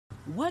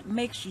What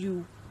makes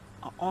you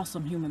an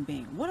awesome human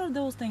being? What are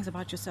those things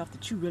about yourself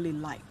that you really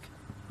like,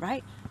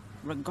 right?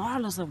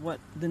 Regardless of what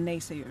the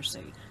naysayers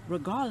say,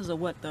 regardless of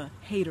what the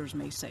haters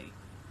may say.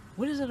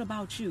 What is it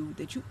about you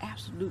that you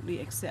absolutely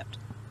accept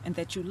and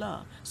that you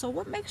love? So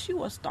what makes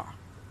you a star?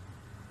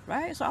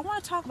 Right? So I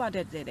want to talk about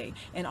that today.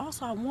 And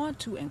also I want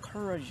to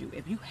encourage you,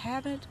 if you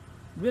haven't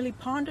really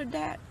pondered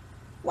that,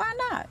 why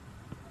not?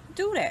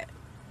 Do that.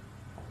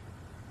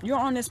 You're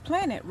on this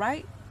planet,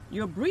 right?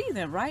 You're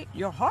breathing, right?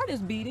 Your heart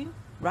is beating,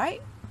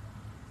 right?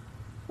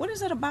 What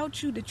is it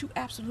about you that you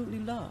absolutely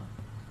love?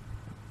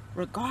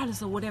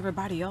 Regardless of what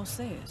everybody else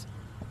says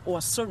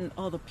or certain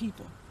other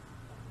people,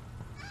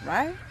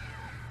 right?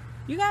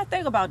 You got to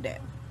think about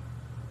that.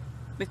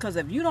 Because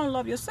if you don't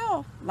love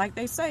yourself, like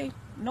they say,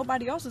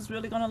 nobody else is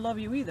really going to love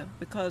you either.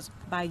 Because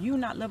by you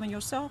not loving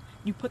yourself,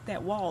 you put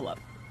that wall up.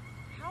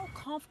 How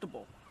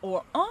comfortable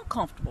or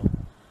uncomfortable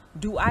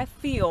do I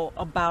feel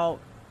about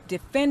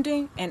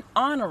defending and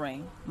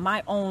honoring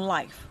my own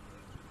life?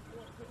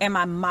 Am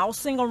I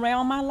mousing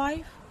around my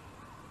life?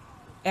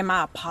 Am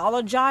I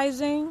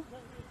apologizing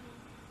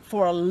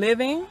for a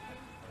living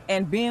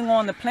and being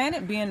on the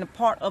planet, being a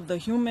part of the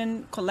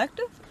human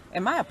collective?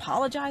 Am I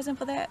apologizing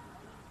for that?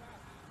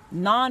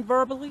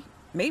 Non-verbally,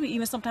 maybe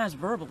even sometimes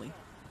verbally.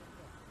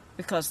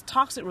 Because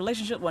toxic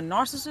relationship with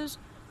narcissists,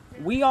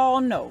 we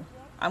all know,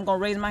 I'm going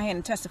to raise my hand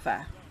and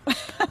testify.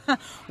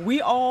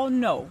 We all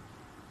know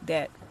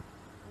that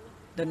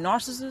the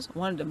narcissist,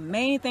 one of the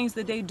main things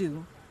that they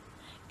do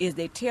is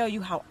they tell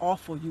you how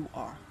awful you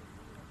are.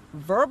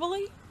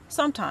 Verbally,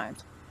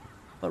 sometimes.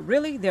 But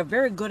really, they're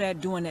very good at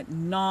doing it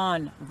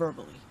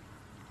non-verbally.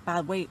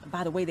 By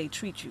the way they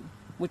treat you.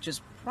 Which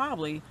is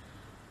probably,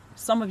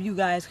 some of you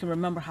guys can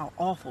remember how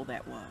awful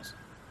that was.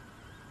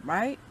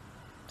 Right?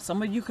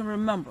 Some of you can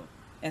remember.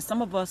 And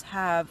some of us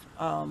have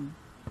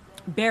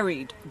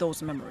buried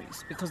those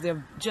memories because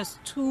they're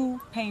just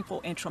too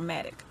painful and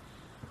traumatic.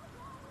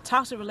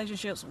 Toxic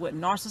relationships with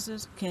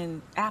narcissists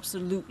can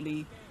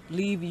absolutely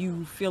leave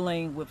you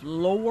feeling with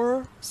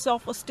lower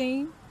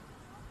self-esteem,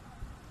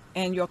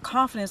 and your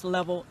confidence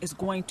level is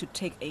going to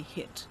take a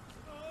hit.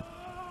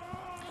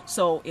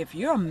 So if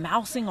you're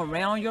mousing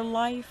around your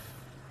life,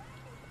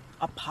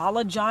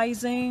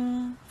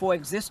 apologizing for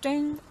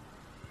existing,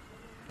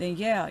 then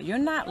yeah, you're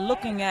not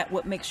looking at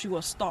what makes you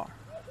a star.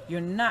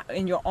 You're not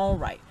in your own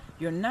right.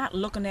 You're not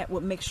looking at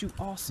what makes you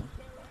awesome.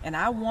 And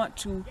I want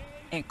to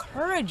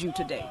encourage you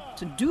today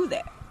to do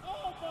that.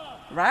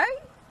 Right?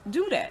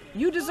 Do that.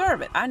 You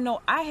deserve it. I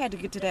know I had to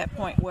get to that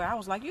point where I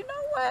was like, you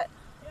know what?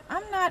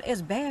 I'm not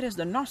as bad as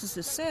the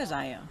narcissist says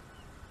I am.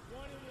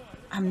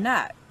 I'm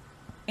not.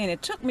 And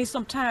it took me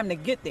some time to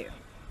get there.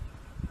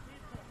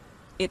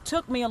 It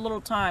took me a little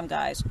time,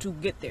 guys, to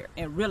get there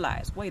and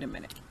realize, wait a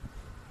minute.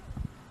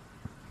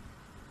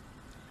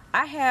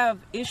 I have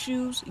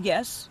issues,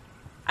 yes.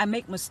 I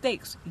make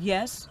mistakes,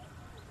 yes.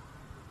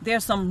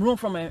 There's some room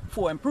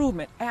for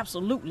improvement,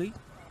 absolutely.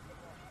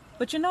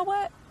 But you know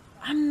what?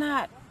 I'm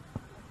not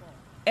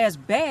as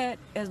bad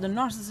as the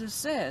narcissist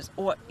says,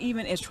 or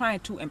even is trying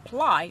to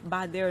imply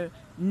by their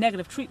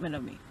negative treatment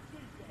of me.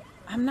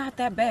 I'm not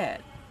that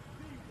bad.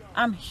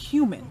 I'm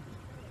human,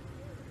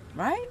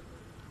 right?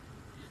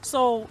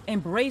 So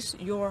embrace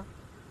your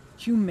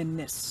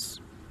humanness.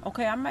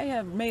 Okay, I may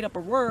have made up a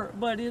word,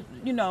 but you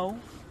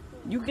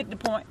get the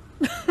point.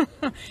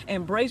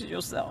 Embrace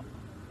yourself.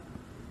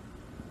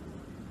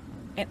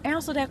 And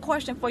answer that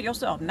question for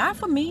yourself. Not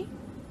for me,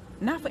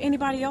 not for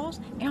anybody else.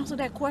 Answer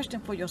that question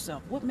for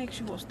yourself. What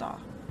makes you a star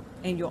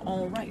in your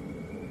own right?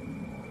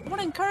 I want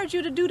to encourage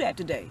you to do that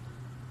today.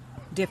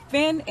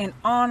 Defend and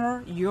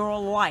honor your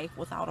life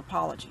without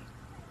apology.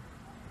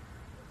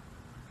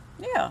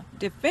 Yeah,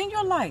 defend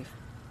your life.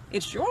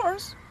 It's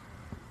yours.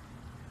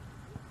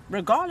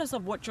 Regardless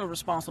of what your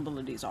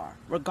responsibilities are.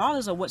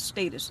 Regardless of what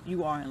status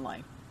you are in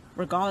life.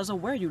 Regardless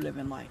of where you live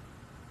in life.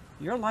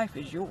 Your life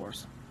is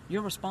yours.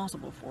 You're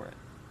responsible for it.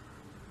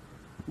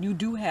 You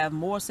do have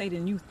more say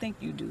than you think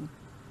you do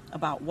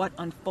about what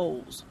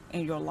unfolds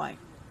in your life.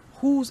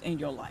 Who's in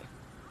your life.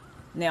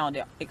 Now,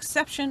 the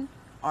exception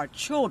are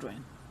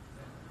children.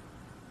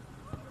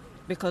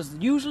 Because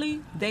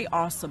usually they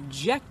are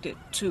subjected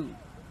to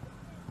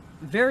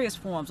various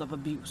forms of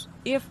abuse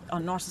if a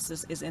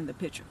narcissist is in the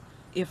picture.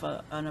 If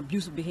an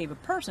abusive behavior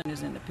person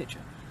is in the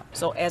picture.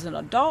 So as an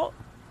adult,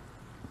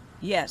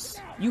 yes,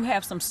 you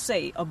have some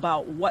say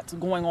about what's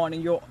going on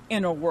in your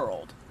inner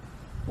world.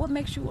 What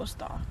makes you a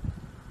star?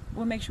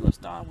 What makes you a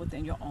star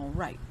within your own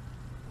right?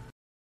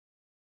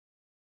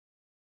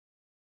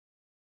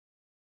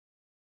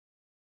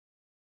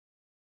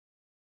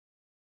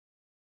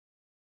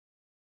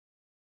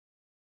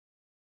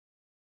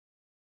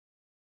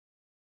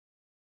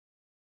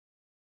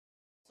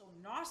 So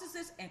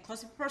narcissists and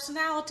cluster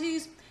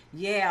personalities,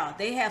 yeah,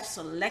 they have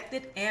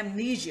selected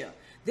amnesia.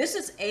 This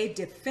is a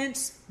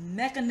defense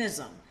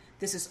mechanism.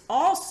 This is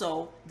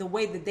also the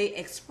way that they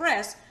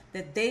express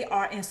that they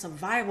are in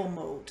survival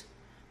mode.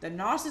 The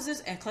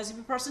narcissist and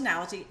cluster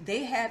personality,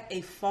 they have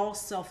a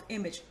false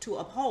self-image to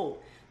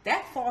uphold.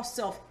 That false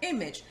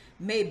self-image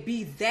may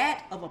be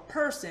that of a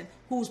person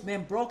who's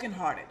been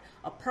brokenhearted,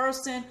 a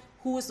person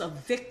who is a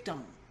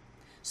victim.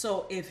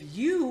 So if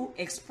you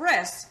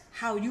express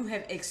how you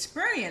have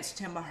experienced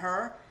him or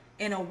her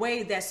in a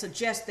way that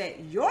suggests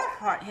that your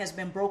heart has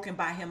been broken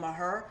by him or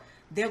her,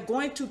 they're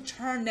going to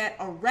turn that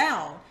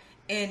around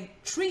and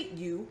treat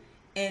you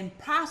and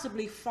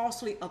possibly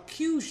falsely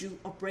accuse you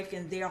of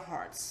breaking their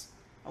hearts.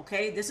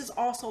 Okay, this is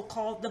also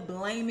called the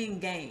blaming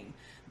game.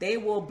 They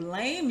will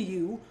blame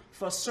you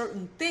for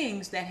certain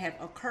things that have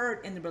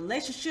occurred in the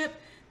relationship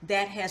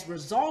that has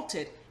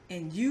resulted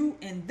in you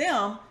and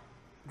them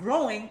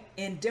growing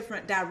in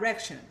different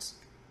directions.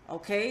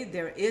 Okay,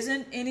 there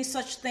isn't any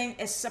such thing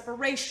as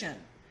separation.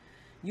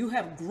 You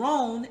have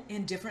grown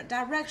in different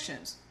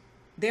directions.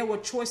 There were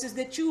choices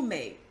that you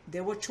made.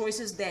 There were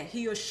choices that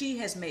he or she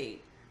has made,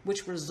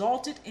 which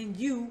resulted in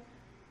you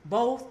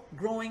both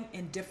growing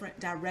in different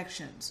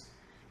directions.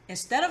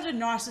 Instead of the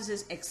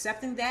narcissist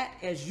accepting that,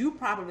 as you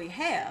probably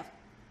have,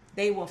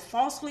 they will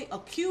falsely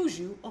accuse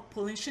you of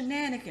pulling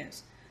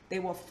shenanigans. They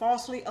will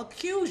falsely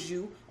accuse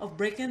you of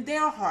breaking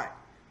their heart.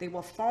 They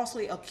will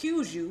falsely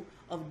accuse you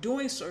of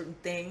doing certain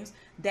things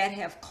that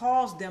have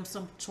caused them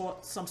some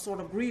sort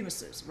of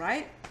grievances,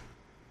 right?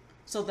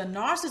 So the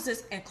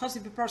narcissist and cluster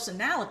B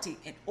personality,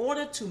 in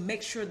order to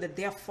make sure that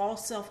their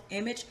false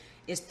self-image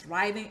is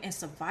thriving and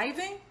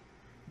surviving,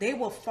 they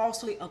will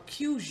falsely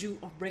accuse you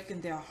of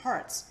breaking their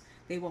hearts.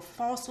 They will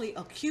falsely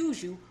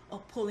accuse you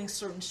of pulling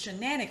certain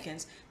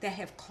shenanigans that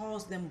have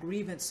caused them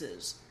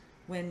grievances,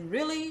 when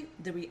really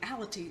the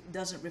reality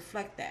doesn't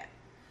reflect that.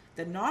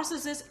 The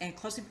narcissist and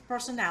cluster B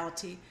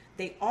personality,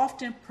 they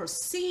often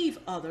perceive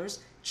others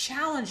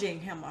challenging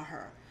him or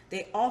her.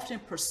 They often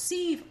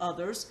perceive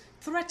others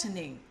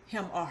threatening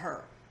him or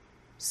her.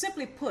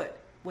 Simply put,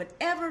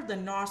 whenever the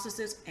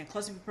narcissist and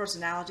cluster B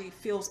personality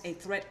feels a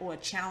threat or a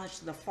challenge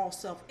to the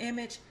false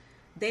self-image,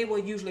 they will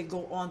usually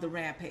go on the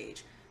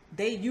rampage.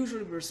 They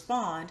usually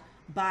respond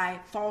by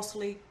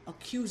falsely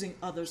accusing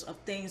others of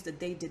things that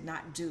they did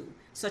not do,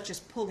 such as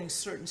pulling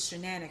certain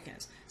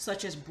shenanigans,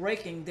 such as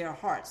breaking their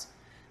hearts.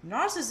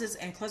 Narcissists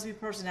and cluster B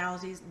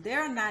personalities,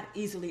 they're not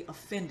easily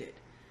offended.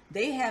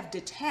 They have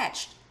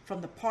detached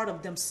from the part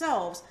of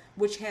themselves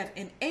which have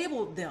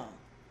enabled them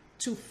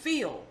to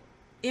feel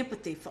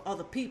empathy for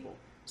other people.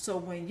 So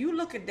when you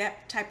look at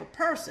that type of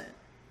person,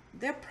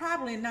 they're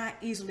probably not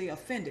easily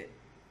offended,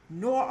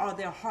 nor are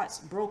their hearts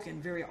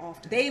broken very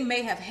often. They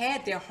may have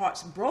had their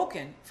hearts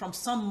broken from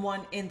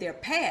someone in their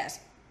past,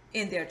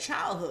 in their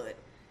childhood.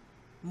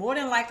 More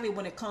than likely,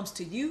 when it comes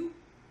to you,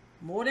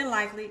 more than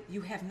likely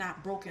you have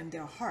not broken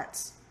their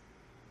hearts.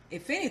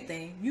 If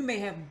anything, you may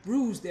have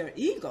bruised their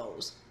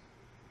egos.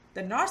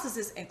 The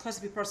narcissist and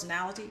cluster B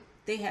personality,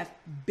 they have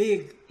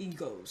big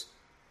egos,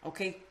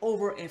 okay,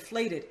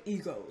 overinflated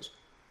egos.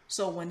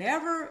 So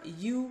whenever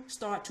you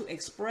start to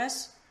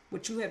express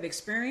what you have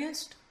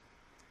experienced,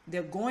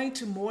 they're going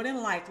to more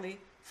than likely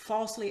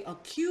falsely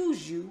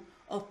accuse you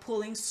of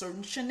pulling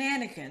certain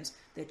shenanigans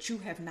that you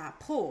have not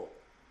pulled.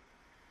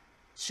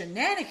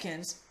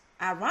 Shenanigans,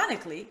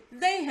 ironically,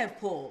 they have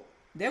pulled.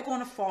 They're going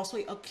to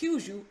falsely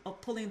accuse you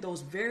of pulling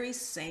those very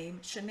same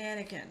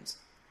shenanigans.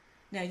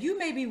 Now, you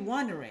may be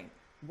wondering,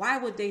 why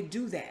would they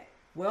do that?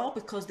 Well,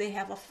 because they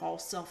have a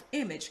false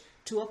self-image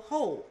to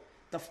uphold.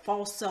 The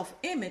false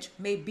self-image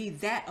may be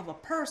that of a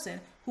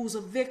person who's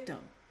a victim.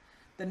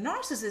 The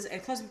narcissist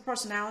and cluster B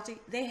personality,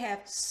 they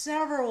have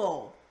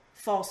several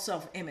false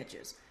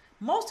self-images.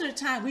 Most of the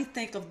time, we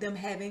think of them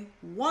having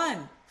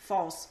one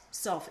false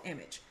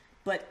self-image,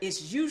 but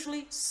it's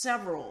usually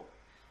several.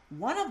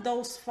 One of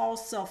those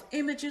false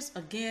self-images,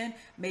 again,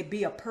 may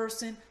be a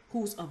person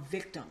who's a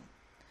victim.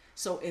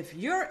 So if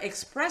you're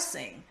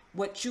expressing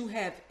what you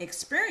have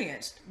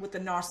experienced with the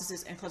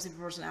narcissist and cluster B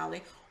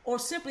personality, or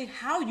simply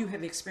how you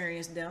have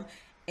experienced them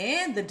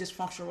and the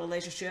dysfunctional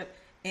relationship,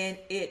 and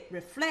it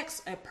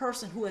reflects a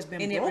person who has been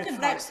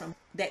brokenhearted from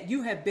that,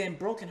 you have been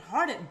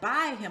brokenhearted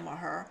by him or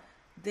her,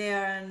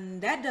 then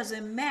that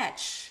doesn't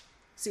match.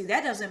 See,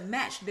 that doesn't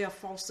match their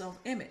false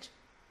self-image,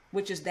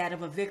 which is that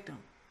of a victim.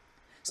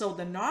 So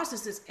the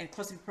narcissist and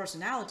cluster B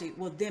personality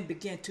will then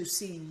begin to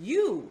see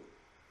you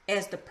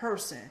as the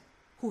person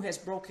who has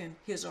broken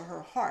his or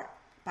her heart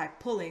by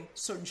pulling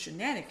certain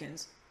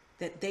shenanigans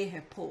that they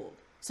have pulled,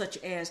 such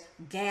as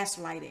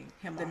gaslighting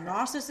him. The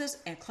narcissist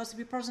and cluster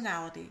B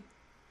personality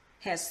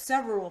has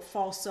several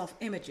false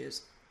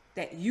self-images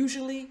that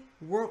usually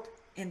work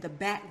in the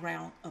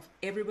background of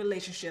every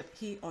relationship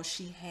he or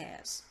she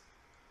has.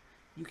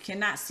 You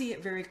cannot see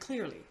it very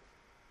clearly.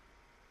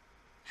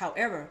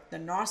 However, the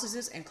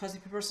narcissist and cluster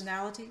B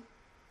personality,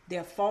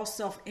 their false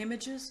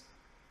self-images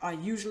are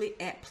usually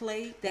at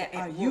play, that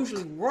are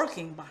usually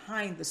working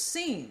behind the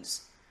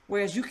scenes,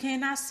 whereas you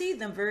cannot see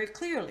them very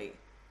clearly.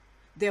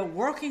 They're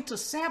working to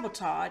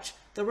sabotage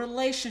the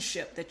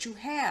relationship that you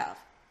have.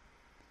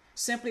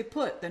 Simply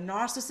put, the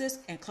narcissist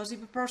and cluster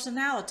B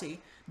personality,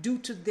 due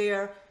to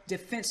their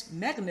defense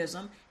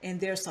mechanism and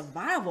their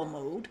survival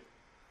mode,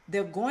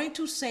 they're going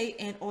to say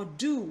and or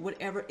do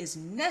whatever is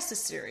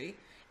necessary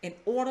in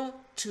order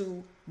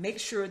to make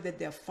sure that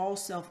their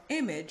false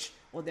self-image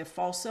or their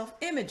false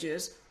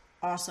self-images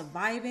are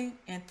surviving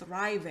and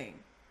thriving.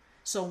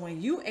 So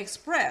when you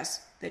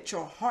express that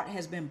your heart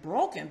has been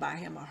broken by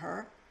him or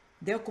her,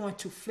 they're going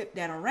to flip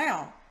that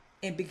around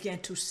and begin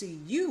to see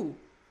you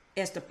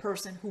as the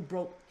person who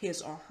broke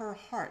his or her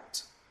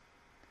heart.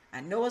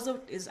 I know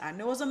it's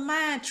a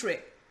mind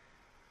trick.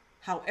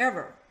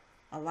 However,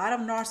 a lot of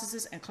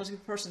narcissists and cluster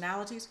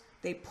personalities,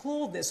 they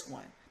pull this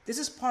one. This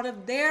is part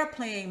of their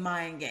playing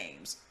mind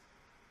games.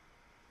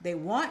 They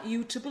want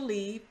you to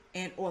believe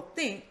and or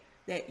think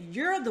that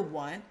you're the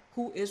one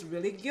who is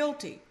really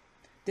guilty.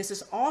 This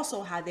is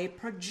also how they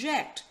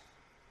project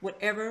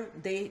whatever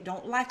they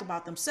don't like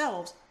about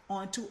themselves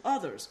onto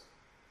others.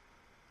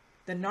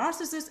 The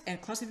narcissist and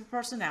cluster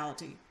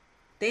personality,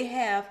 they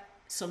have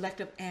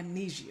selective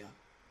amnesia.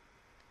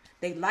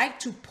 They like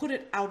to put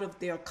it out of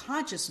their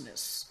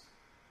consciousness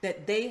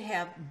that they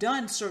have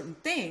done certain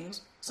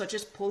things, such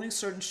as pulling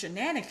certain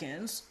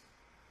shenanigans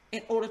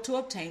in order to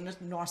obtain a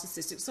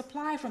narcissistic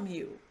supply from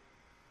you.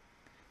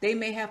 They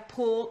may have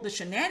pulled the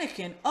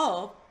shenanigan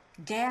of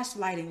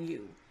gaslighting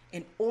you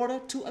in order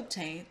to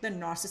obtain the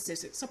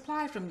narcissistic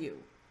supply from you.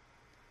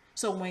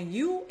 So when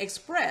you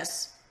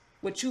express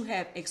what you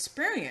have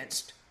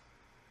experienced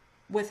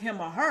with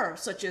him or her,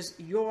 such as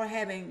you're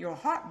having your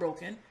heart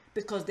broken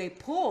because they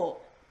pulled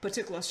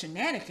particular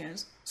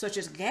shenanigans, such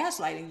as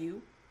gaslighting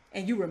you,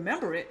 and you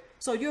remember it,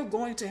 so you're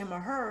going to him or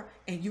her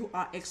and you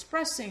are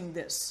expressing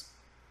this.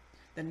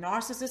 The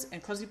narcissist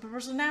and cluster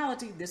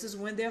personality, this is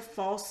when their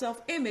false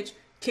self-image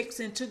kicks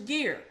into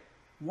gear.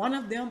 One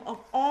of them of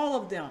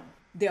all of them.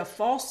 Their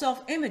false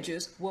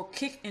self-images will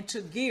kick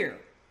into gear.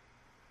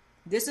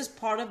 This is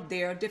part of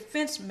their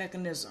defense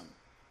mechanism.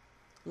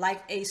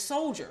 Like a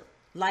soldier,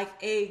 like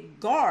a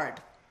guard,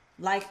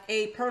 like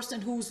a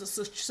person who's a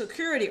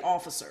security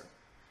officer.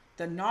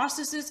 The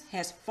narcissist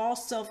has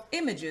false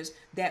self-images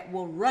that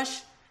will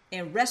rush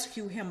and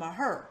rescue him or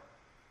her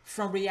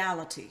from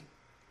reality.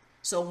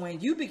 So when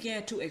you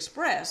begin to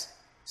express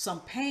some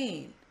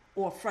pain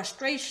or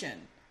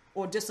frustration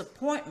or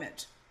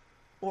disappointment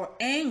or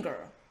anger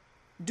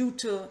due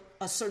to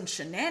a certain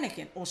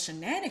shenanigan or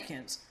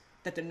shenanigans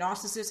that the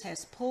narcissist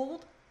has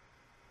pulled,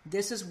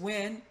 this is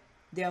when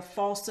their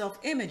false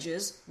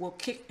self-images will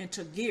kick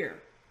into gear.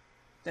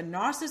 The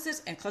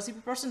narcissist and cluster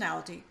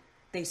personality,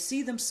 they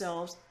see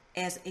themselves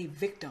as a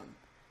victim.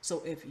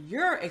 So if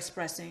you're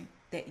expressing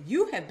that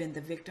you have been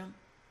the victim,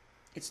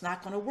 it's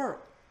not going to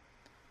work.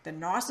 The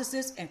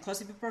narcissist and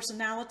cluster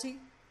personality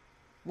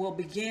will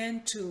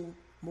begin to,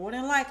 more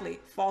than likely,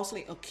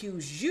 falsely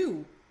accuse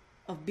you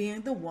of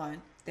being the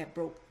one that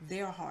broke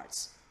their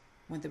hearts,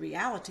 when the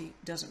reality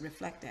doesn't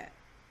reflect that.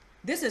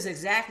 This is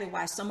exactly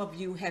why some of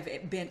you have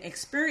been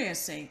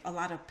experiencing a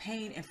lot of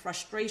pain and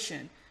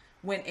frustration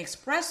when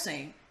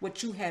expressing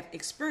what you have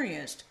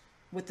experienced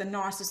with the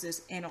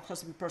narcissist and or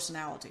cluster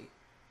personality,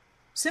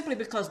 simply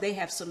because they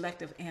have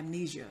selective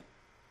amnesia.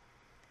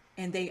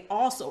 And they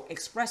also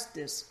express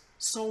this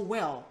so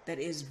well that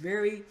it is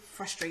very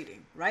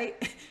frustrating, right?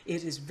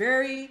 It is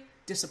very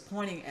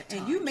disappointing at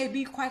times. And you may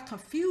be quite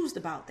confused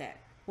about that.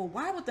 Well,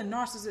 why would the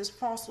narcissist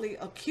falsely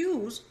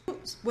accuse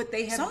what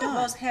they have done? Some of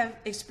us have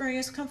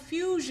experienced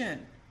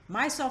confusion,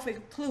 myself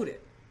included,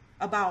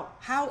 about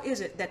how is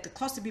it that the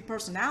cluster B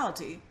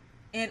personality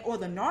and or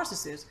the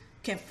narcissist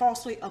can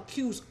falsely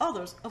accuse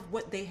others of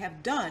what they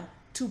have done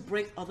to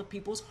break other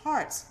people's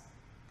hearts.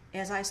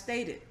 As I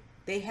stated,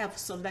 they have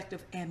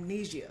selective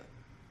amnesia.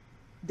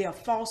 Their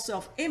false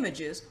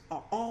self-images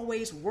are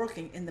always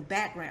working in the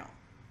background.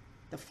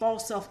 The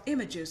false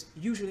self-images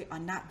usually are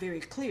not very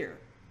clear.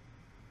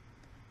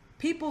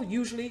 People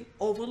usually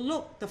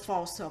overlook the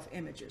false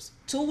self-images.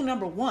 Tool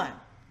number 1,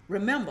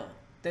 remember,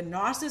 the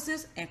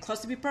narcissist and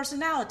cluster B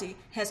personality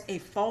has a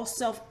false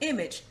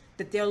self-image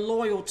that they're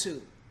loyal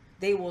to.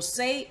 They will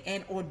say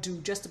and or do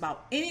just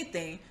about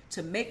anything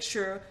to make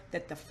sure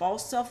that the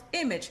false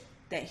self-image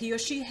that he or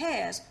she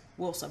has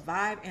will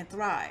survive and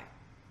thrive.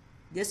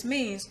 This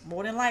means,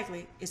 more than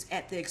likely, it's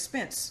at the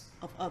expense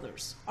of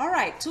others. All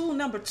right, tool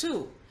number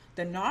 2.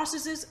 The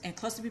narcissist and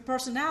cluster B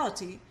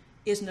personality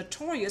is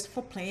notorious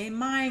for playing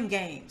mind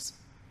games.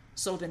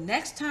 So the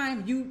next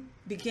time you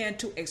begin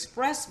to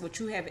express what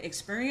you have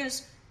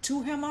experienced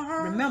to him or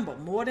her, remember,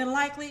 more than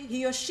likely,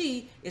 he or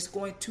she is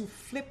going to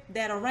flip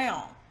that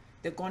around.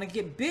 They're going to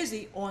get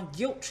busy on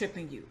guilt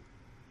tripping you.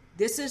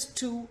 This is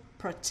to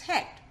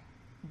protect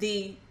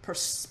the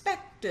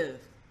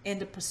perspective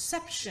and the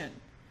perception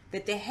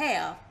that they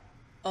have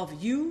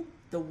of you,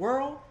 the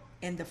world,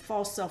 and the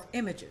false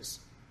self-images.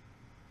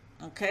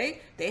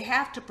 Okay? They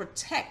have to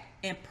protect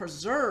and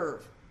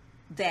preserve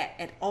that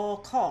at all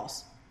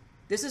costs.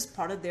 This is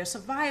part of their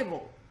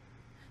survival.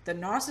 The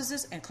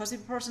narcissist and cluster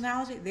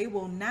personality, they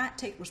will not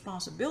take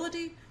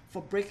responsibility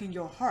for breaking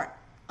your heart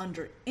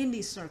under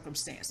any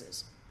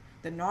circumstances.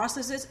 The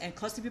narcissist and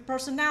cluster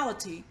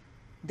personality,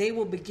 they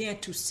will begin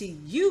to see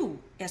you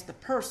as the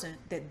person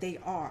that they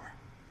are.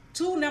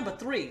 Tool number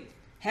 3,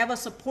 have a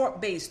support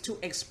base to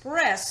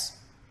express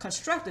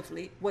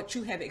constructively what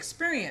you have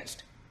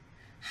experienced.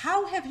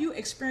 How have you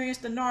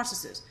experienced the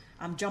narcissist?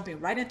 I'm jumping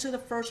right into the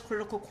first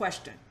critical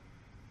question.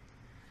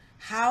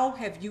 How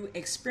have you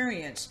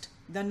experienced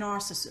the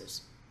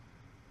narcissist?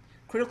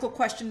 Critical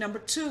question number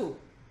 2.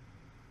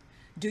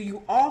 Do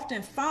you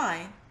often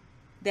find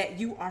that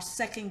you are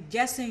second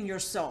guessing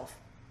yourself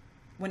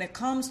when it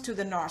comes to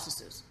the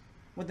narcissist?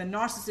 When the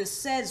narcissist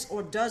says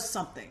or does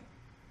something,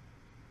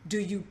 do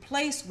you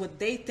place what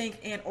they think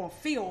and or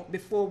feel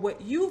before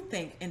what you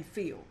think and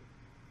feel?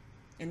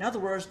 In other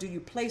words, do you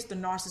place the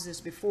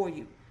narcissist before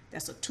you?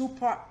 That's a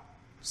 2-part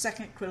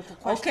second critical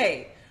question.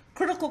 Okay,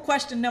 critical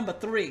question number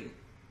 3.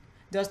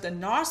 Does the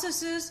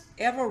narcissist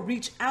ever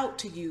reach out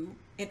to you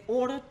in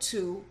order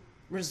to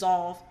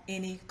resolve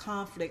any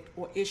conflict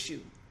or issue?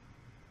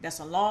 That's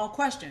a long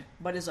question,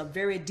 but it's a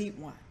very deep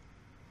one.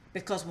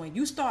 Because when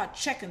you start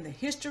checking the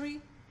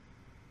history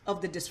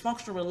of the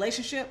dysfunctional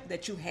relationship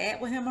that you had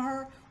with him or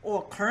her,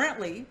 or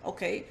currently,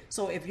 okay,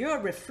 so if you're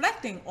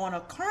reflecting on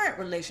a current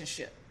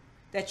relationship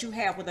that you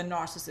have with a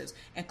narcissist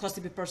and cluster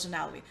B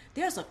personality,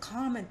 there's a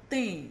common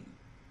theme,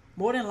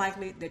 more than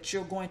likely, that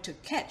you're going to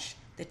catch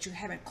that you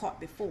haven't caught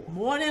before.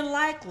 More than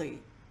likely,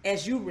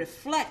 as you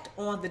reflect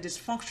on the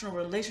dysfunctional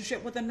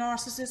relationship with a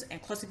narcissist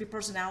and cluster B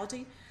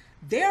personality,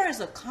 there is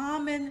a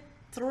common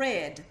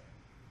thread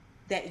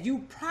that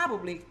you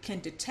probably can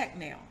detect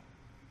now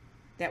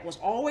that was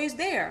always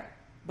there,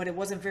 but it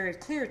wasn't very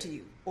clear to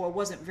you, or it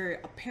wasn't very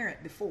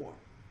apparent before.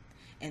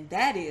 And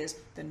that is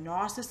the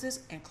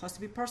narcissist and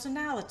cluster B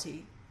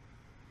personality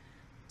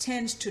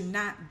tends to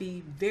not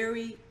be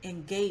very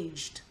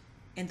engaged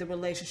in the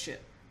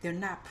relationship. They're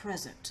not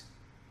present.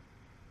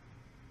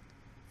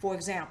 For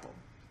example,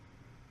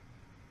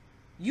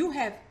 you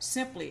have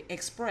simply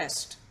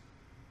expressed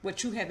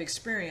what you have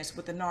experienced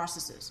with the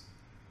narcissist.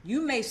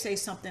 You may say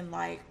something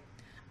like,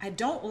 I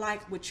don't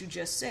like what you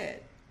just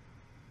said.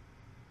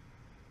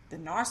 The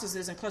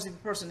narcissist and cluster B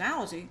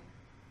personality,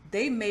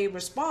 they may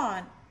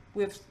respond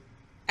with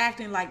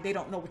acting like they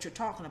don't know what you're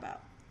talking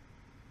about.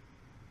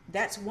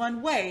 That's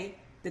one way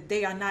that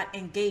they are not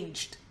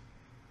engaged.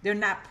 They're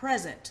not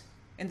present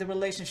in the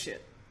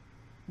relationship.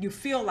 You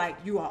feel like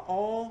you are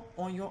all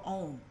on your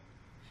own.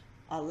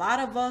 A lot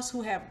of us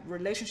who have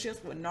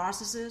relationships with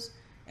narcissists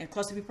and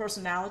cluster B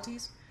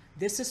personalities,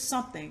 this is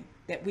something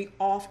that we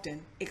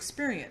often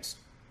experience.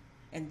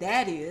 And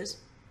that is,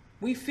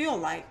 we feel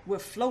like we're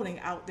floating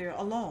out there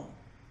alone.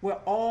 We're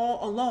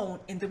all alone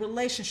in the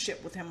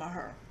relationship with him or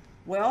her.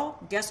 Well,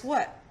 guess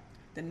what?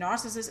 The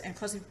narcissist and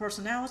cluster B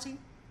personality,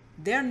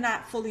 they're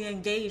not fully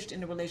engaged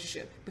in the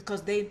relationship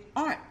because they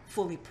aren't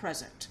fully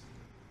present.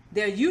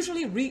 They're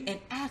usually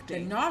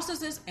reenacting. The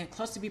narcissist and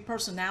cluster B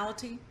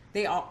personality,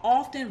 they are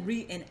often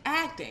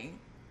reenacting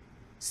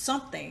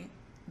something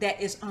that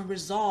is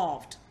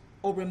unresolved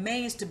or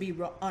remains to be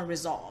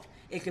unresolved.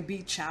 It could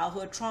be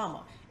childhood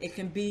trauma. It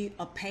can be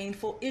a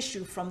painful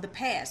issue from the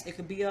past. It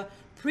could be a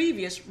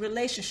previous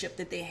relationship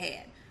that they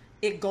had.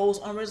 It goes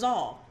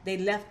unresolved. They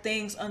left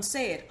things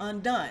unsaid,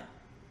 undone.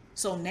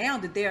 So now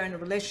that they're in a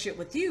relationship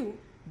with you,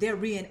 they're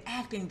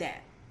reenacting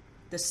that.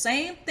 The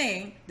same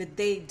thing that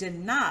they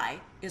deny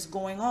is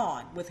going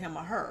on with him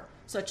or her,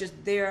 such as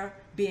they're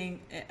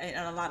being in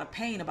a lot of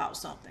pain about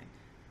something.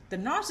 The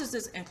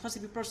narcissist and cluster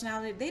B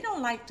personality, they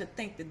don't like to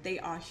think that they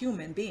are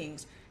human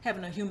beings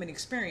having a human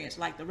experience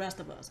like the rest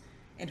of us,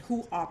 and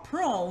who are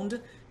prone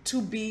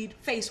to be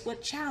faced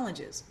with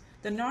challenges.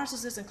 The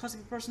narcissist and cluster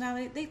B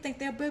personality, they think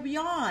they're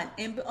beyond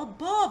and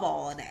above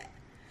all of that.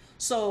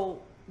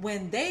 So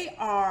when they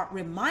are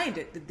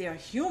reminded that they're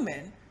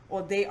human,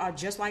 or they are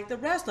just like the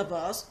rest of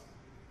us,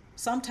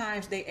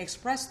 sometimes they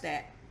express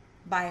that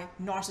by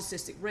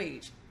narcissistic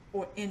rage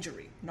or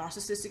injury,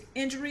 narcissistic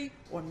injury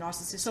or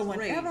narcissistic rage. So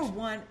whenever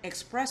one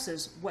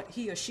expresses what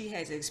he or she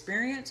has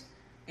experienced,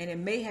 and it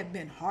may have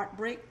been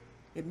heartbreak,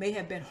 it may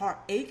have been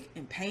heartache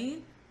and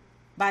pain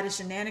by the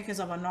shenanigans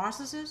of a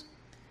narcissist,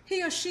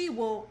 he or she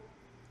will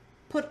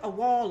put a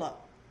wall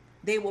up.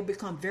 They will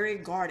become very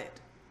guarded.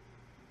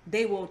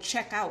 They will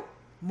check out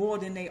more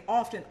than they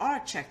often are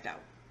checked out.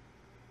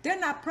 They're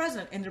not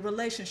present in the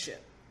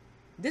relationship.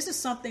 This is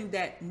something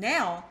that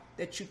now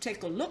that you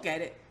take a look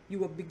at it, you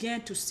will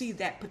begin to see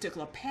that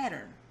particular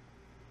pattern.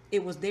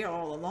 It was there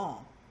all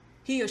along.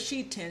 He or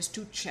she tends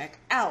to check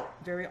out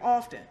very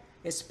often,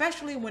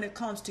 especially when it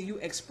comes to you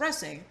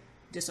expressing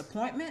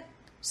disappointment,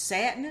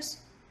 sadness,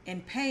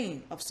 and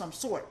pain of some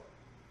sort.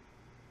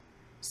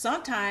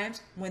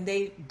 Sometimes when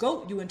they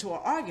goad you into an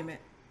argument,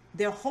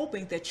 they're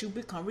hoping that you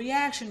become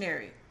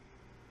reactionary.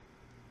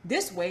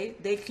 This way,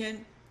 they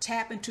can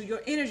tap into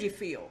your energy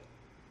field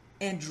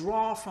and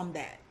draw from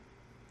that.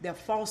 Their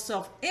false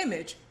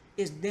self-image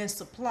is then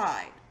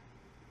supplied.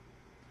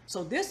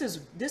 So this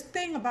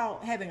thing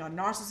about having a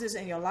narcissist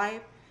in your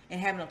life and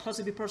having a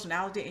cluster B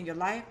personality in your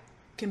life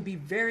can be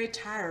very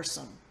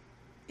tiresome.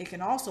 It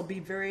can also be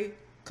very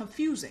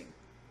confusing,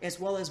 as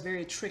well as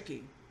very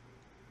tricky.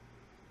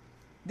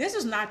 This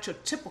is not your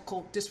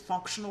typical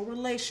dysfunctional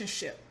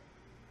relationship.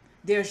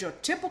 There's your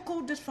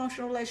typical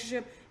dysfunctional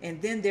relationship,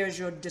 and then there's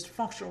your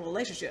dysfunctional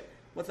relationship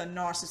with a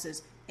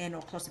narcissist and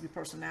or cluster B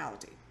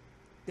personality.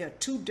 They're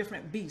two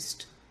different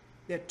beasts.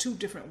 They're two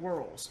different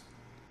worlds.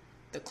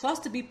 The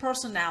cluster B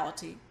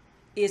personality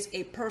is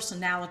a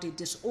personality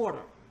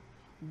disorder.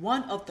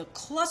 One of the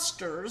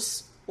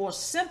clusters or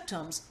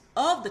symptoms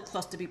of the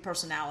cluster B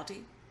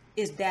personality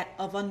is that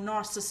of a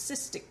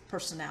narcissistic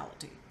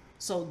personality.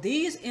 So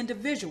these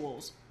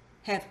individuals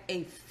have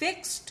a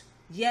fixed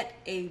yet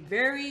a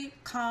very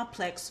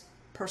complex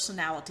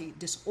personality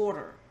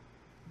disorder.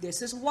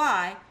 This is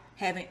why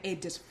having a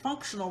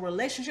dysfunctional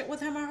relationship with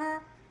him or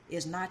her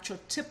is not your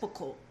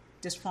typical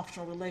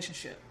dysfunctional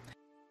relationship.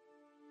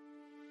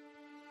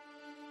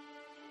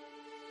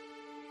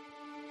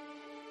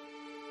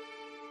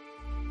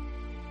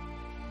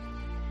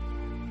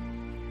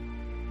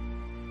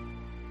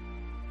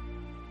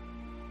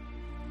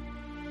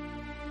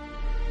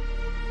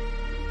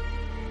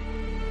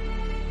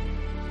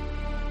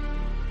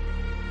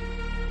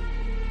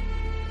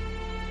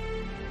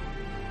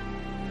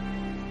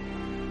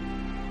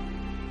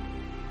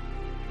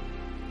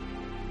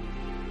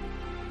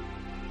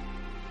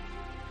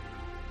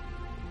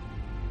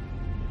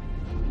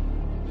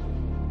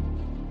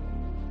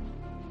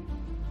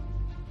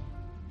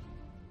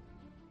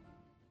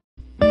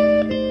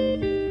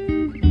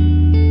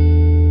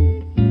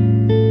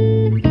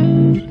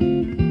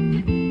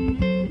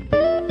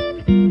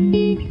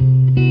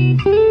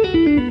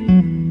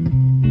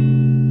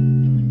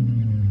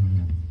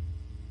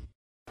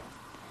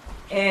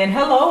 And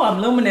hello,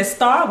 I'm Luminous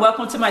Star.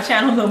 Welcome to my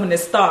channel,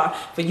 Luminous Star.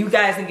 For you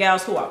guys and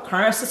gals who are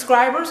current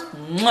subscribers,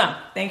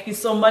 thank you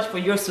so much for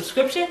your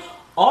subscription.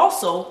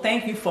 Also,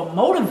 thank you for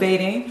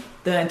motivating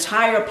the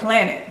entire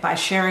planet by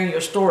sharing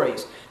your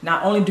stories.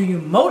 Not only do you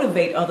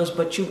motivate others,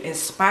 but you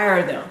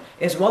inspire them,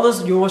 as well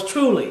as yours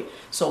truly.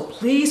 So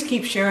please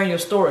keep sharing your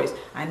stories.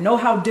 I know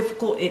how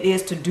difficult it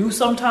is to do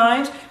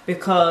sometimes,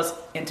 because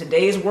in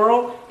today's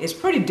world, it's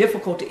pretty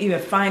difficult to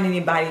even find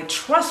anybody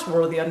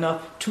trustworthy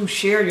enough to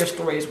share your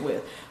stories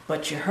with.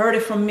 But you heard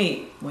it from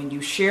me. When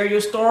you share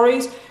your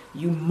stories,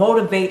 you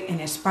motivate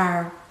and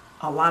inspire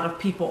a lot of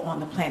people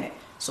on the planet.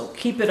 So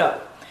keep it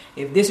up.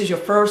 If this is your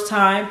first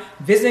time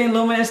visiting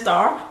Luminous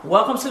Star,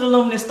 welcome to the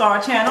Luminous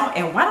Star channel.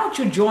 And why don't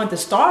you join the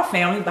Star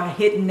family by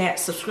hitting that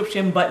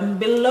subscription button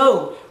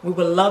below? We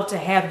would love to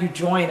have you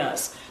join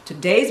us.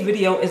 Today's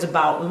video is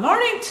about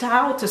learning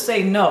how to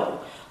say no.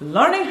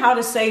 Learning how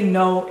to say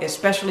no,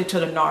 especially to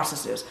the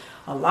narcissist.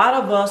 A lot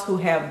of us who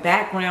have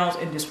backgrounds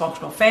in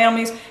dysfunctional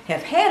families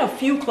have had a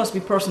few cluster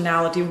B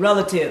personality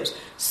relatives.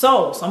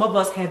 So some of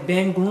us have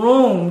been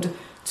groomed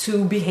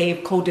to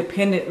behave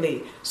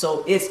codependently.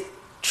 So it's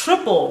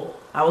triple,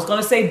 I was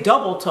going to say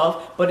double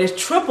tough, but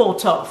it's triple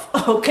tough,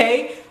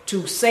 okay,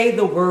 to say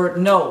the word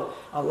no.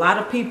 A lot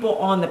of people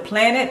on the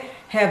planet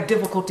have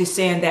difficulty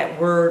saying that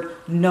word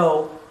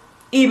no,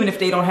 even if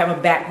they don't have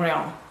a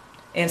background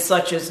in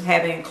such as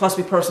having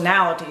cluster B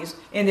personalities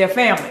in their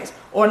families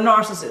or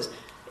narcissists.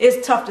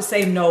 It's tough to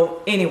say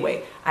no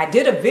anyway. I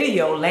did a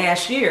video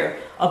last year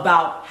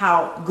about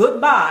how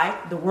goodbye,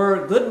 the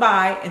word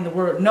goodbye and the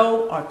word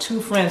no are two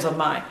friends of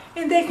mine.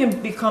 And they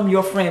can become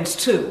your friends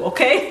too,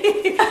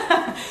 okay?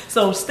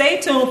 So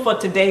stay tuned for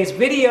today's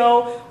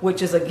video,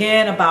 which is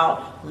again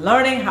about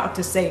learning how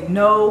to say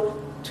no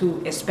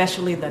to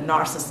especially the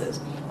narcissist,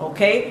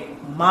 okay?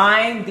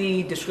 Mind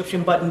the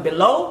description button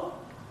below,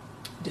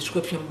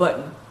 description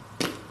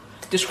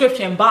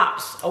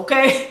box,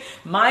 okay?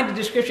 Mind the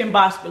description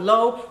box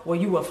below where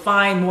you will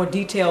find more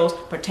details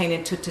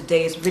pertaining to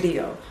today's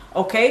video,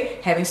 okay?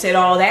 Having said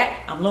all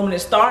that, I'm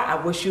Luminous Star. I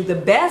wish you the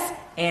best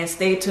and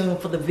stay tuned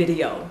for the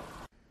video.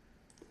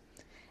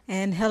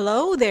 And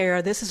hello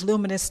there, this is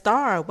Luminous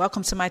Star.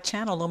 Welcome to my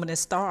channel, Luminous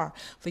Star.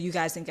 For you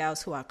guys and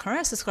gals who are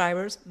current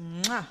subscribers,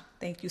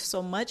 thank you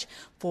so much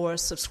for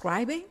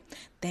subscribing.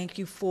 Thank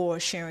you for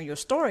sharing your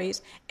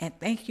stories. And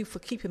thank you for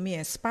keeping me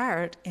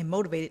inspired and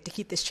motivated to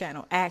keep this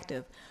channel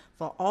active.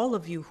 For all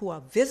of you who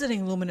are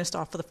visiting Luminous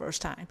Star for the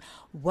first time,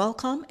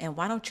 welcome. And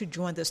why don't you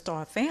join the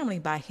Star family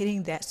by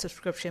hitting that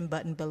subscription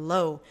button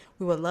below.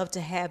 We would love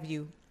to have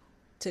you.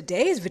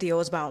 Today's video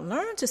is about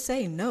learn to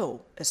say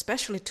no,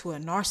 especially to a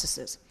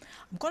narcissist.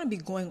 I'm going to be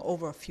going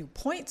over a few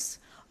points,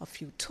 a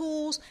few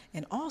tools,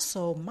 and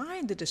also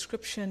mind the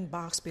description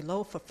box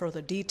below for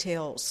further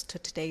details to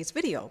today's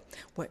video.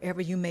 Wherever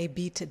you may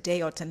be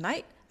today or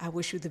tonight, I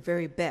wish you the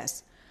very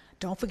best.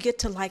 Don't forget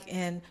to like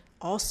and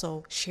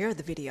also share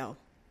the video.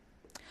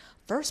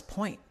 First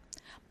point,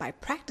 by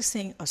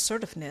practicing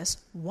assertiveness,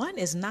 one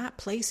is not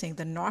placing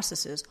the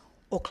narcissist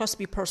or cluster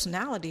B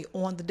personality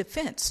on the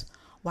defense,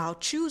 while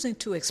choosing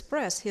to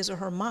express his or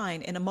her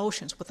mind and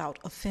emotions without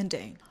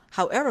offending.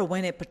 However,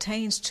 when it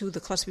pertains to the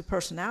cluster B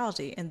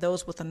personality and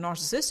those with a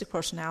narcissistic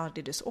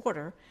personality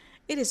disorder,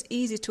 it is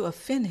easy to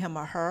offend him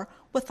or her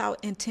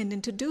without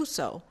intending to do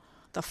so.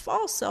 The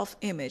false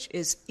self-image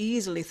is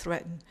easily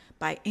threatened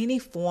by any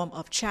form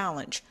of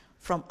challenge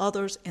from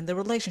others in the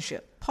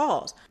relationship.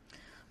 Pause.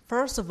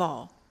 First of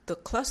all, the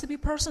cluster B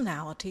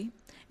personality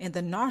and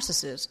the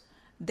narcissist,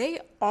 they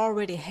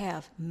already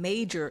have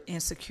major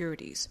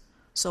insecurities.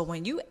 So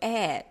when you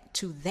add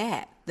to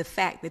that the the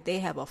fact that they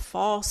have a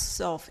false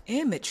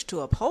self-image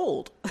to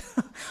uphold,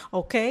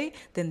 okay,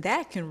 then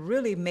that can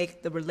really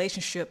make the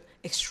relationship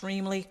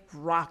extremely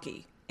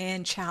rocky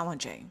and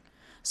challenging.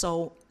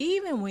 So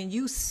even when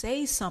you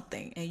say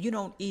something and you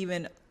don't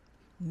even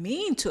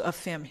mean to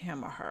offend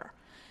him or her,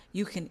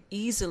 you can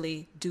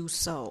easily do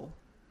so.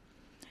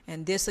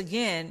 And this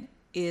again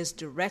is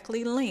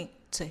directly linked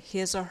to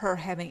his or her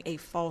having a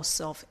false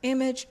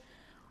self-image,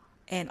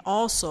 and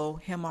also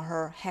him or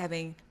her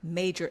having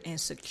major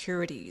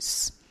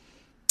insecurities.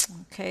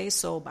 Okay,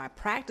 so by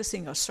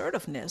practicing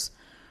assertiveness,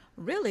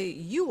 really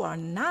you are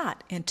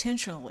not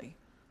intentionally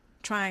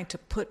trying to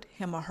put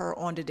him or her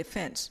on the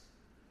defense.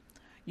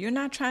 You're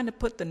not trying to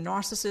put the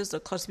narcissist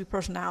or cluster B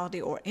personality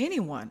or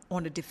anyone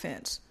on the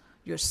defense.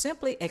 You're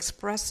simply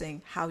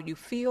expressing how you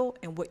feel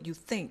and what you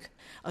think,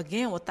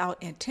 again,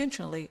 without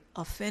intentionally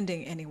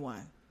offending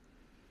anyone.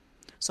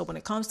 So when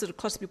it comes to the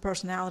cluster B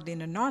personality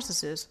and the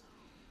narcissist,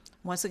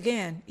 once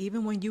again,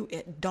 even when you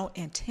don't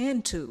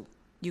intend to,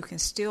 you can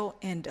still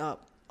end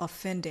up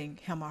offending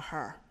him or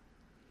her.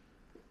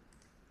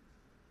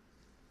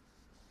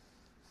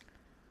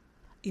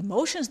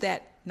 Emotions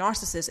that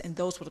narcissists and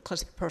those with a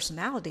cluster B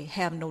personality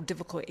have no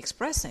difficulty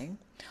expressing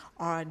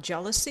are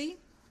jealousy,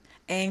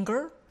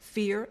 anger,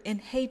 fear, and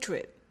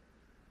hatred.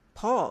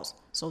 Pause.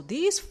 So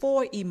these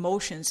 4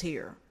 emotions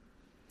here,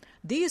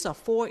 these are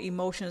 4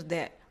 emotions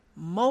that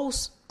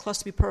most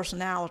cluster B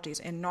personalities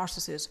and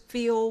narcissists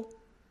feel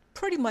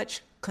pretty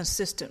much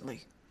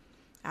consistently.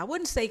 I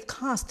wouldn't say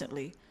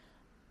constantly,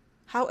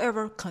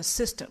 however,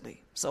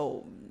 consistently.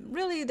 So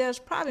really, there's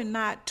probably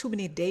not too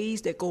many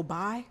days that go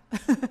by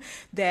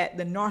that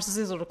the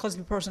narcissist or the cluster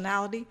B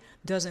personality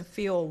doesn't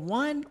feel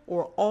one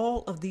or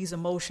all of these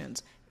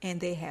emotions, and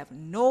they have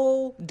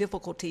no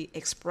difficulty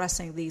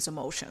expressing these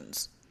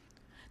emotions.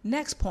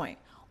 Next point,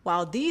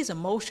 while these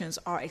emotions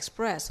are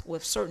expressed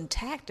with certain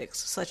tactics,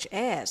 such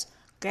as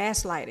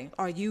gaslighting,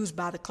 are used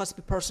by the cluster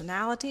B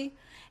personality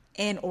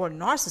and or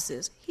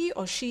narcissist, he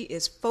or she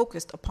is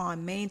focused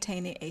upon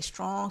maintaining a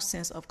strong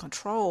sense of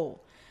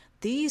control.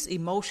 These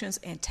emotions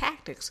and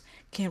tactics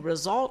can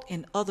result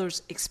in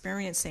others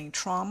experiencing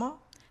trauma,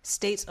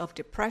 states of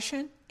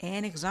depression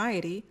and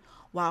anxiety,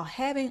 while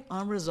having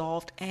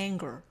unresolved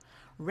anger.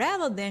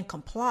 Rather than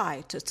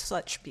comply to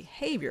such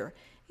behavior,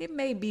 it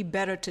may be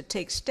better to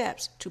take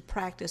steps to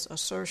practice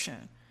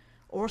assertion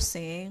or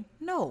saying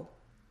no.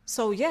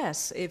 So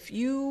yes, if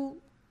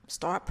you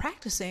start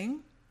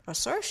practicing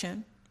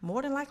assertion,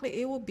 more than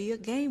likely it will be a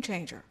game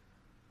changer.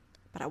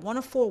 But I want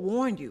to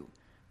forewarn you,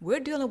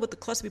 we're dealing with the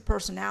cluster B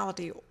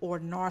personality or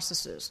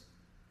narcissist.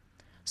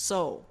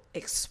 So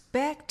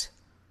expect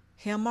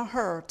him or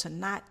her to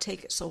not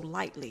take it so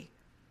lightly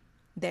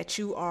that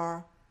you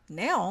are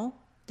now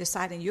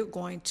deciding you're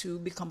going to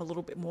become a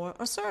little bit more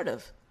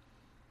assertive.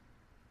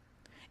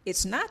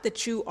 It's not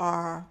that you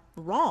are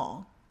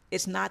wrong.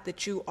 It's not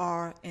that you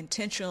are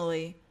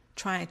intentionally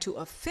trying to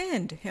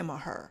offend him or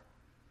her.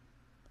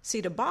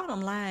 See, the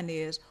bottom line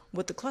is,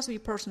 with the cluster B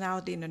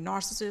personality and the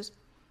narcissist,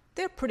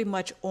 they're pretty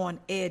much on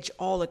edge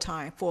all the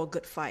time for a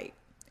good fight.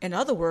 In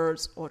other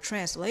words, or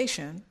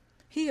translation,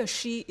 he or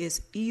she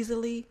is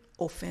easily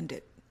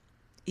offended,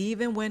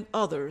 even when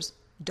others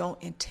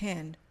don't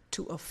intend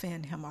to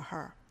offend him or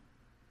her.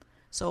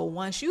 So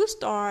once you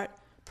start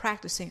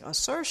practicing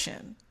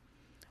assertion,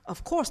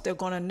 of course they're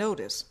going to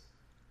notice,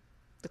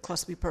 the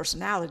cluster B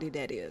personality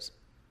that is,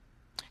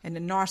 and the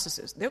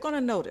narcissist, they're going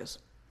to notice.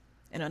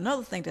 And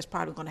another thing that's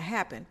probably going to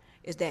happen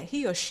is that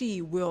he or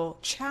she will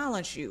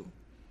challenge you.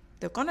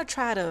 They're going to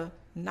try to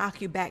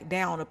knock you back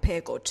down a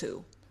peg or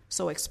two.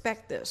 So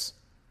expect this.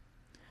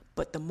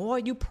 But the more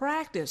you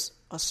practice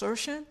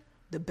assertion,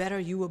 the better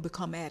you will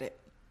become at it.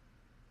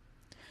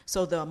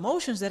 So the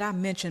emotions that I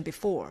mentioned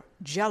before,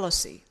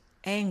 jealousy,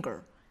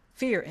 anger,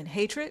 fear, and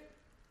hatred,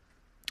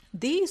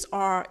 these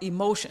are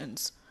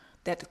emotions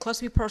that the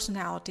cluster B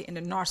personality and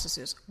the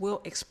narcissist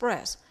will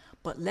express.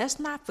 But let's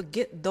not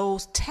forget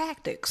those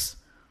tactics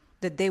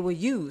that they will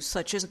use,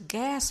 such as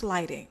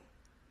gaslighting.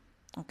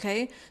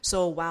 Okay,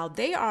 so while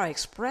they are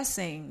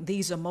expressing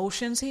these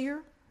emotions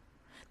here,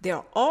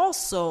 they're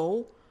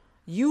also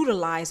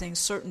utilizing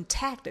certain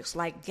tactics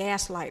like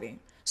gaslighting.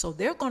 So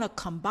they're going to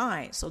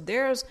combine. So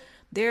there's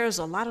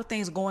a lot of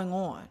things going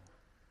on.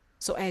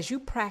 So as you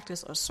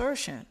practice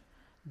assertion,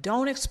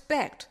 don't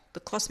expect the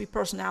cluster B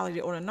personality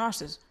or the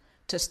narcissist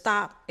to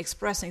stop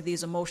expressing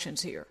these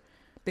emotions here,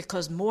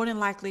 because more than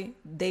likely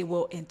they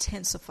will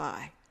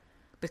intensify,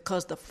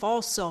 because the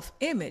false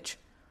self-image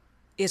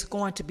is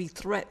going to be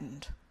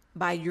threatened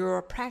by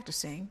your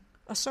practicing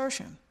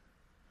assertion.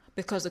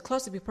 Because the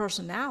cluster B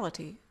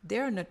personality,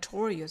 they're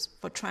notorious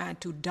for trying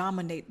to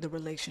dominate the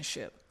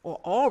relationship, or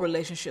all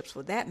relationships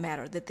for that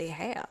matter, that they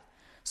have.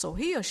 So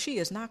he or she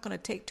is not going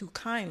to take too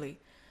kindly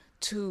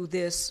to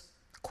this,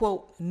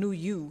 quote, new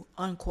you,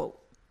 unquote.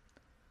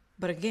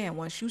 But again,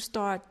 once you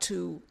start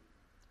to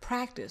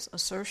practice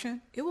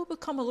assertion, it will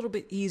become a little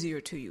bit easier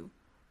to you.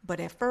 But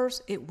at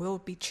first, it will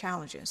be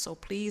challenging. So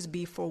please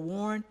be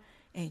forewarned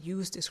and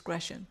use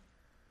discretion.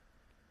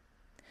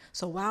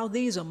 So while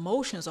these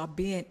emotions are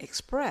being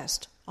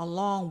expressed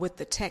along with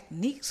the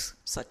techniques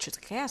such as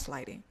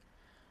gaslighting,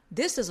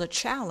 this is a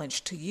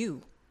challenge to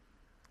you,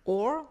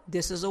 or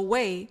this is a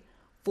way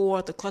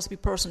for the cluster B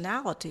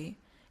personality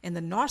and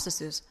the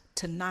narcissist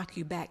to knock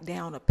you back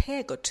down a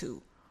peg or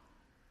two,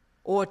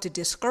 or to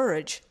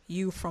discourage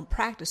you from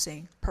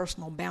practicing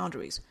personal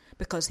boundaries,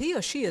 because he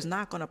or she is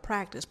not going to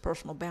practice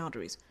personal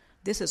boundaries.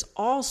 This is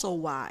also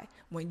why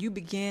when you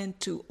begin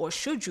to, or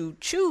should you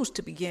choose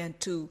to begin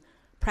to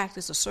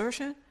practice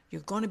assertion,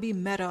 you're going to be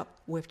met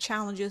up with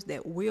challenges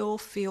that will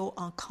feel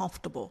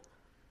uncomfortable.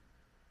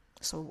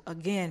 So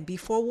again, be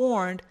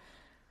forewarned.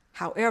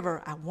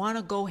 However, I want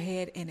to go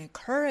ahead and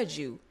encourage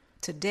you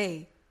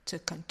today to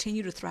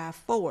continue to thrive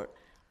forward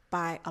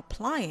by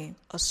applying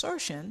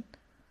assertion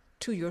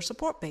to your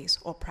support base,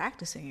 or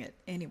practicing it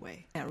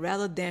anyway. And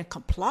rather than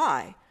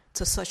comply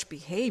to such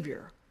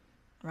behavior,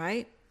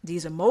 right?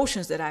 These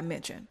emotions that I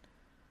mentioned,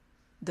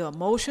 the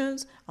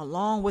emotions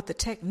along with the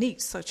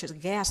techniques such as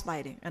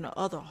gaslighting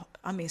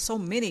and so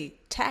many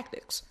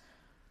tactics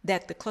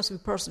that the cluster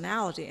B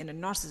personality and the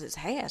narcissist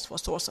has for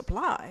source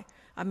supply.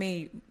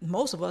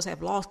 Most of us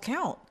have lost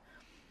count,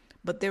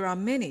 but there are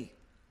many.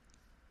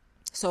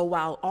 So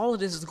while all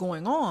of this is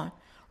going on,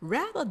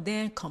 rather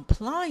than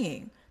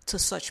complying to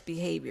such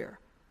behavior,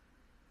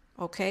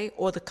 okay,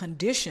 or the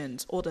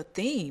conditions or the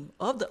theme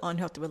of the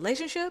unhealthy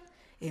relationship,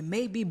 it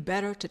may be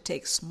better to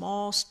take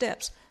small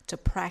steps to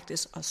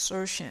practice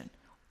assertion,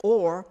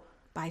 or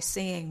by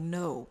saying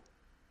no.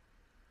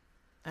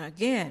 And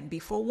again, be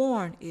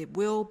forewarned, it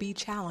will be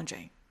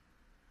challenging.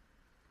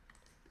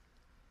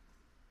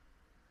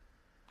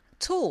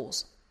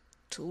 Tools.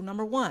 Tool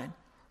number 1,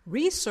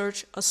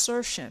 research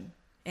assertion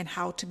and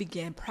how to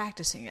begin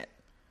practicing it.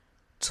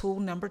 Tool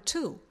number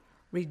 2,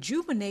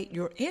 rejuvenate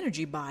your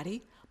energy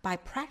body by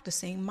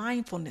practicing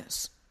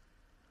mindfulness.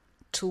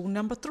 Tool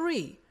number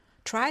 3,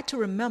 try to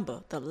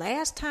remember the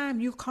last time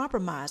you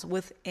compromised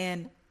with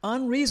an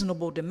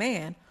unreasonable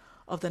demand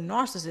of the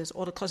narcissist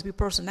or the cluster B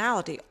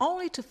personality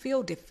only to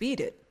feel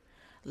defeated.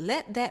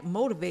 Let that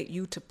motivate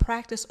you to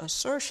practice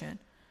assertion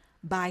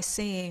by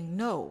saying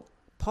no.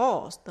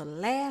 Pause, the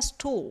last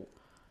tool.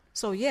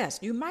 So yes,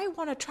 you might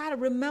want to try to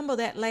remember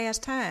that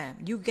last time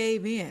you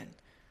gave in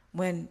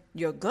when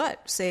your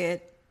gut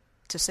said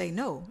to say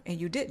no and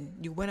you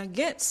didn't. You went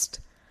against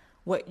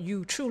what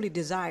you truly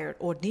desired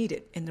or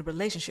needed in the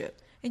relationship,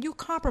 and you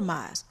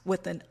compromised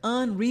with an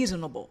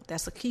unreasonable,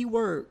 that's a key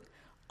word,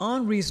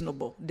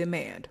 unreasonable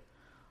demand.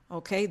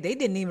 Okay, they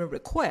didn't even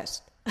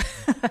request.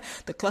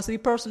 The cluster B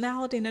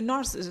personality and the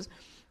narcissist,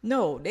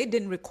 no, they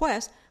didn't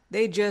request.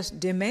 They just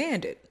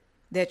demanded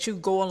that you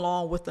go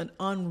along with an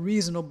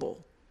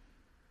unreasonable,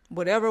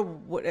 whatever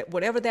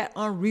that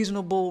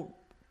unreasonable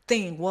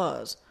thing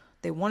was.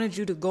 They wanted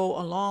you to go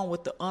along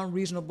with the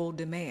unreasonable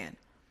demand.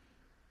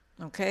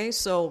 Okay,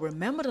 so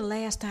remember the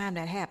last time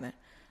that happened.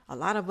 A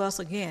lot of us,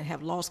 again,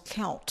 have lost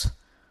count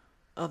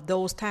of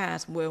those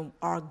times when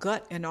our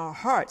gut and our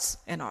hearts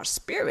and our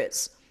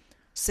spirits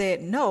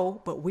said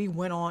no, but we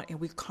went on and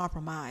we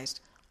compromised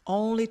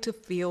only to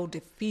feel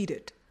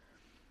defeated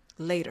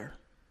later.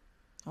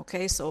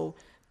 Okay, so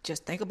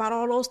just think about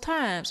all those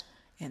times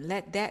and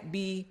let that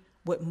be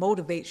what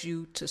motivates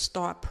you to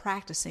start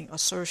practicing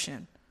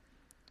assertion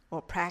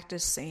or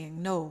practice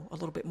saying no a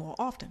little bit more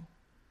often.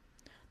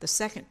 The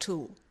second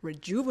tool,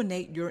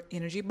 rejuvenate your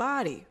energy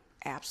body.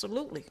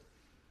 Absolutely.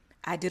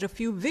 I did a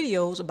few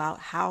videos about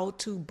how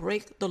to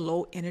break the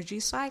low energy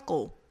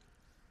cycle.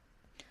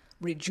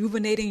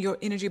 Rejuvenating your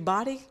energy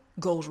body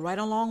goes right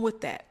along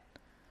with that,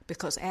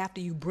 because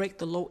after you break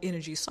the low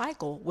energy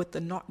cycle with the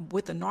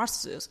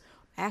narcissist,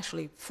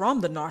 actually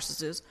from the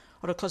narcissist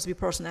or the cluster B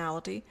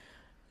personality,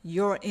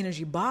 your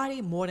energy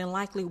body more than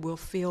likely will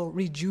feel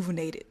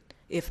rejuvenated,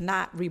 if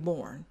not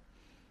reborn,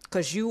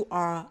 because you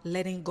are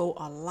letting go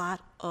a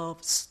lot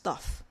of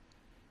stuff.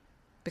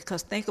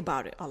 Because think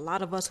about it, a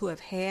lot of us who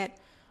have had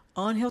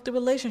unhealthy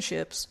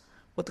relationships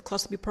with the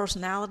cluster B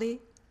personality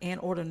and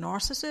or the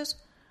narcissist,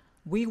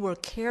 we were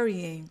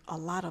carrying a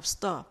lot of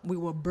stuff. We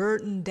were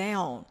burdened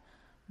down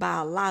by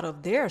a lot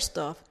of their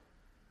stuff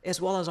as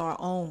well as our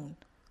own,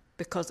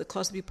 because the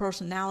cluster B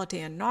personality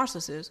and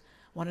narcissist,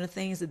 one of the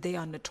things that they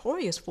are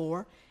notorious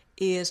for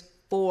is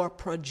for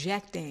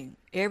projecting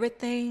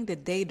everything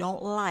that they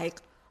don't like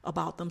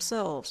about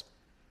themselves,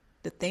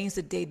 the things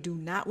that they do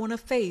not want to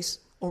face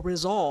or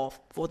resolve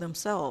for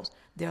themselves.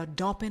 They're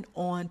dumping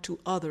on to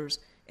others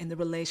in the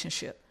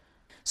relationship.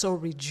 So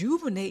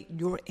rejuvenate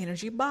your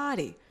energy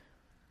body,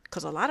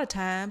 because a lot of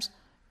times,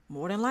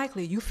 more than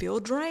likely, you feel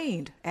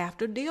drained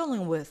after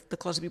dealing with the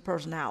cluster B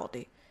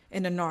personality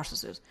and the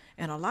narcissist.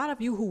 And a lot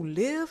of you who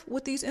live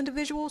with these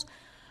individuals,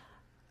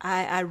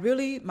 I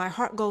really, my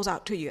heart goes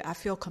out to you. I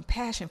feel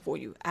compassion for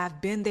you.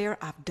 I've been there.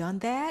 I've done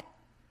that.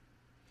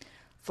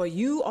 For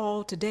you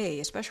all today,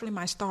 especially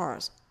my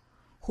stars,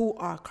 who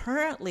are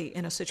currently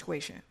in a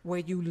situation where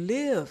you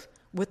live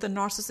with a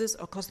narcissist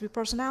or cluster B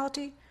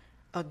personality,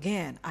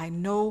 again, I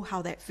know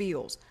how that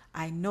feels.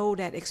 I know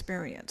that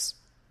experience.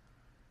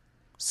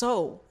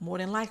 So, more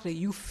than likely,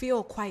 you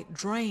feel quite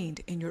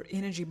drained in your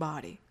energy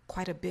body,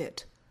 quite a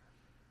bit.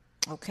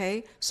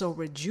 Okay, so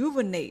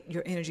rejuvenate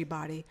your energy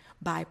body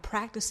by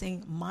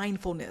practicing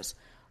mindfulness.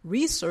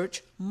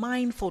 Research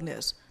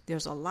mindfulness.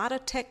 There's a lot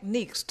of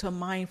techniques to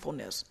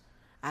mindfulness.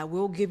 I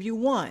will give you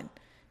one.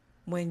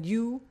 When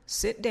you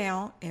sit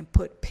down and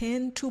put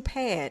pen to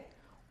pad,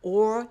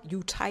 or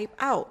you type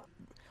out,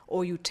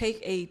 or you take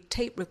a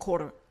tape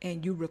recorder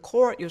and you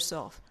record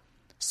yourself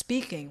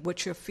speaking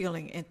what you're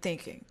feeling and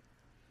thinking.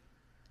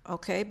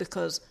 Okay,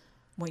 because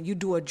when you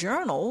do a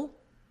journal,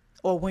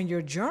 or when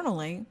you're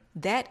journaling,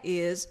 that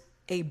is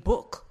a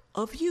book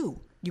of you.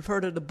 You've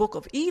heard of the book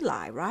of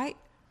Eli, right?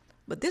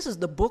 But this is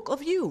the book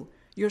of you.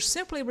 You're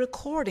simply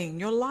recording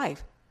your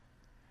life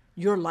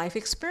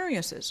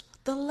experiences,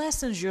 the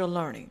lessons you're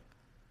learning,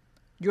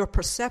 your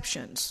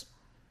perceptions,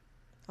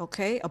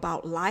 okay,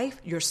 about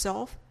life,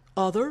 yourself,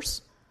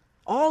 others,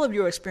 all of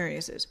your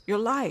experiences. Your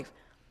life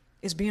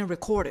is being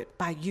recorded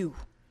by you.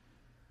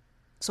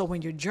 So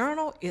when you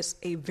journal, it's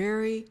a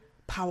very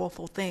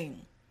powerful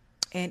thing.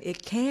 And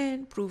it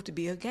can prove to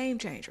be a game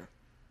changer.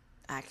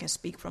 I can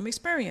speak from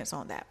experience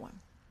on that one.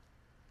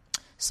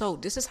 So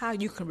this is how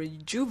you can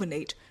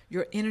rejuvenate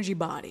your energy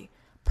body,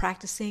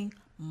 practicing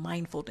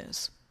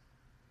mindfulness.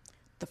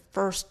 The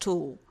first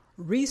tool,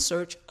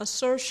 research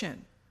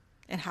assertion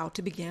and how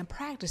to begin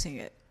practicing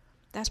it.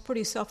 That's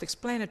pretty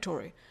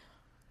self-explanatory.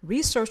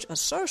 Research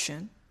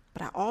assertion,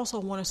 but I also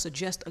want to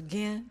suggest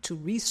again to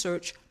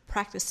research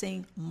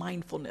practicing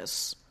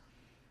mindfulness.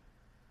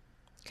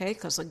 Okay,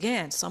 because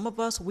again, some of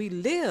us, we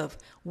live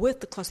with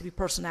the cluster B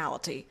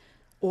personality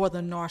or the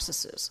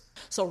narcissist.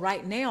 So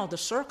right now, the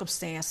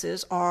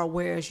circumstances are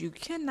whereas you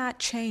cannot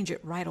change it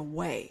right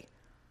away.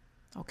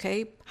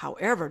 Okay,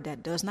 however,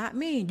 that does not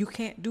mean you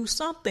can't do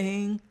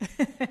something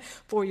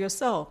for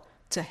yourself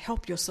to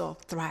help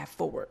yourself thrive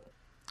forward.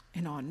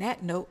 And on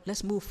that note,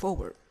 let's move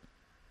forward.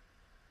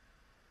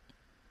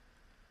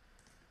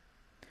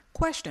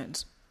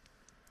 Questions.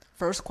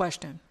 First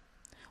question.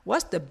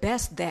 What's the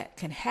best that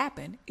can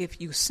happen if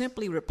you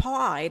simply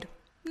replied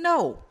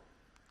no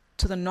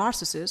to the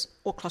narcissist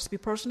or cluster B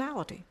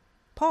personality?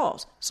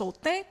 Pause. So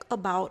think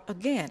about,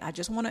 again, I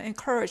just want to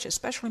encourage,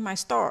 especially my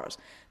stars,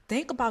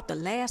 think about the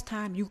last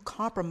time you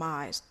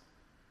compromised,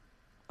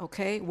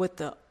 okay, with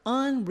the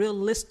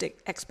unrealistic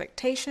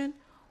expectation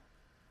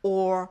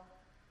or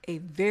a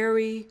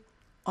very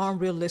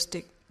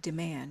unrealistic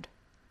demand,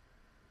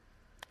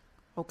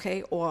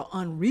 okay, or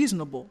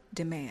unreasonable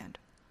demand.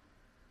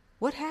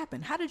 What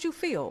happened? How did you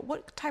feel?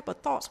 What type of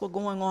thoughts were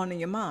going on in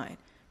your mind?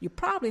 You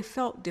probably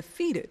felt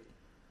defeated.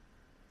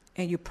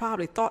 And you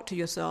probably thought to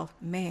yourself,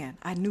 man,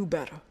 I knew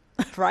better,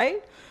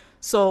 right?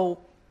 So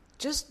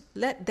just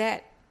let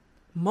that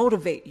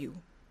motivate you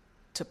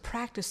to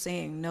practice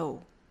saying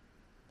no.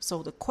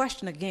 So the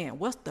question again,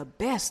 what's the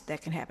best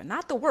that can happen?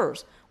 Not the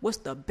worst. What's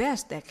the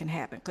best that can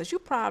happen? Because you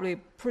probably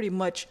pretty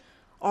much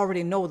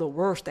already know the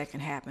worst that can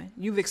happen.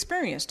 You've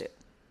experienced it.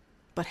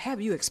 But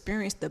have you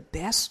experienced the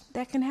best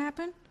that can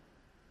happen?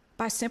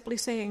 By simply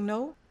saying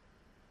no?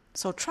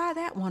 So try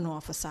that one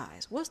on for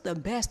size. What's the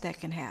best that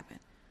can happen?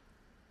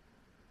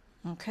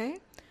 Okay.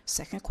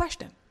 Second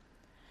question.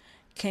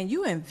 Can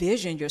you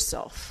envision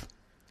yourself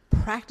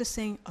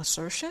practicing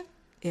assertion?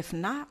 If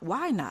not,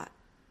 why not?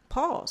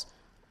 Pause.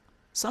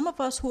 Some of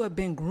us who have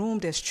been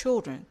groomed as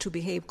children to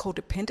behave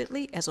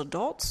codependently as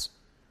adults,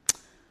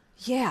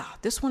 yeah,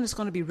 this one is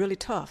going to be really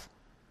tough.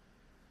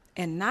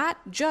 And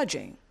not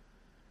judging.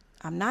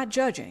 I'm not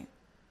judging.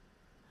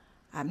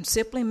 I'm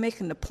simply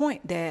making the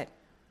point that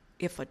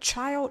if a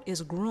child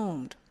is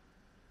groomed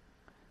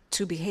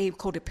to behave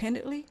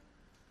codependently,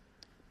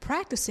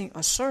 practicing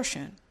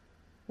assertion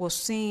will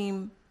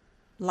seem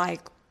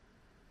like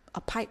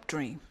a pipe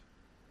dream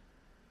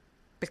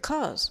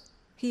because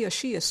he or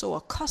she is so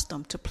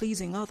accustomed to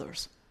pleasing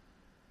others.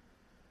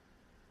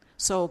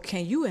 So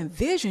can you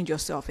envision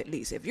yourself at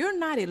least, if you're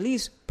not at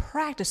least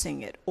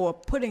practicing it or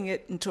putting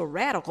it into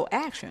radical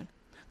action,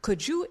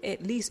 could you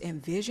at least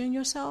envision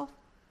yourself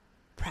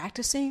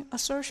practicing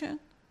assertion?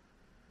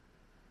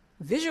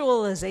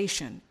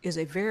 Visualization is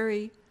a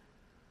very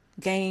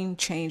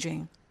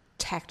game-changing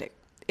tactic.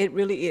 It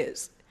really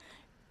is.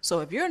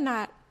 So if you're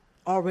not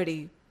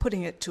already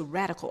putting it to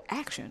radical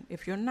action,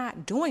 if you're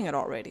not doing it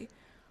already,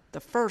 the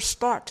first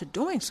step to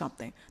doing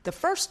something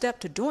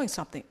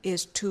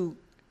is to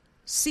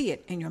see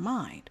it in your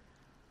mind.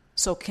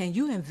 So can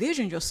you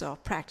envision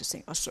yourself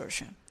practicing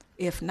assertion?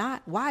 If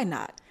not, why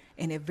not?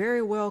 And it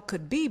very well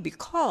could be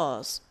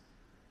because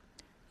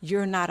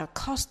you're not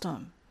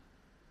accustomed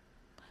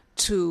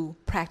to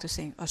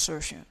practicing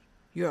assertion.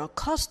 You're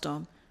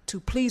accustomed to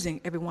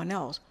pleasing everyone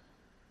else,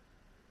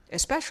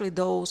 especially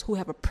those who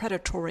have a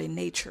predatory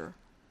nature.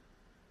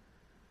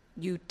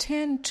 You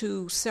tend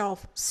to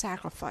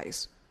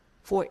self-sacrifice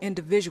for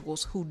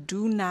individuals who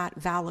do not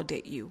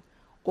validate you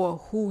or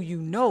who you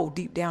know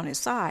deep down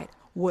inside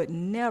would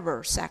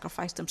never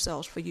sacrifice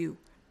themselves for you.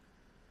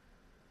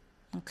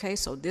 Okay,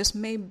 so this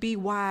may be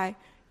why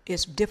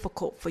it's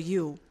difficult for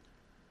you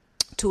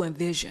to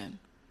envision.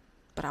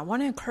 But I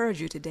want to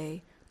encourage you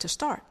today to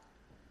start.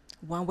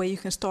 One way you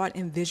can start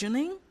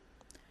envisioning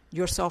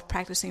yourself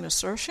practicing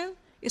assertion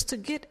is to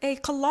get a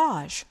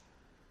collage.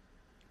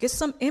 Get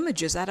some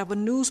images out of a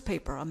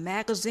newspaper, a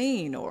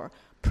magazine, or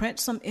print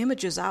some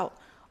images out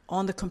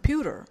on the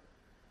computer.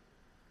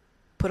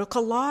 Put a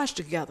collage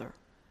together.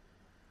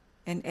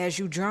 And as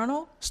you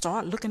journal,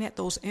 start looking at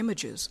those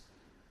images.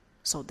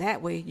 So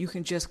that way you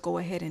can just go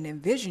ahead and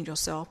envision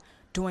yourself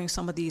doing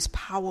some of these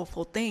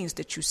powerful things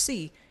that you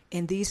see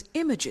in these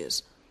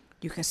images.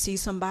 You can see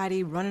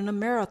somebody running a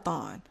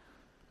marathon.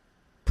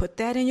 Put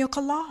that in your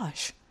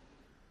collage.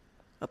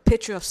 A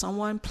picture of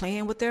someone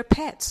playing with their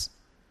pets.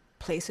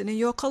 Place it in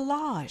your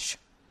collage.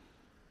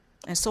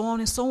 And so on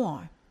and so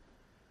on.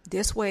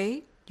 This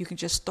way, you can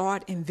just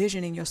start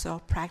envisioning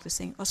yourself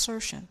practicing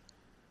assertion.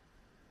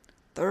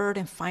 Third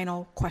and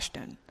final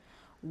question.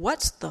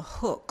 What's the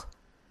hook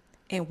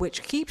in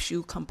which keeps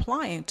you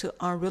complying to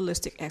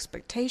unrealistic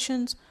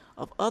expectations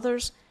of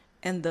others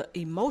and the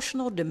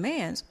emotional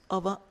demands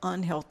of an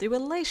unhealthy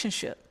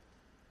relationship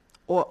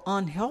or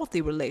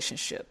unhealthy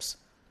relationships?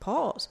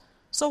 Pause.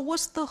 So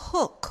what's the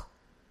hook?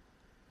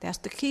 That's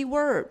the key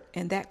word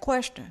in that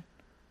question.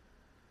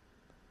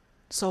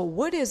 So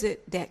what is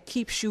it that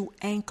keeps you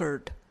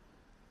anchored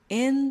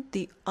in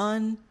the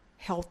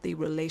unhealthy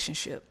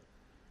relationship?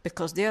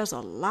 Because there's a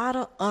lot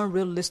of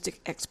unrealistic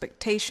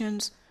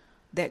expectations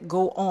that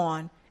go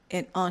on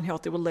in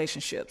unhealthy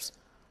relationships,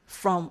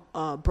 from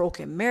a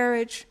broken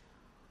marriage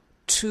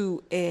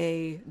to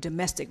a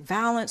domestic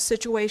violence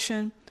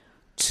situation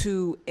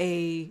to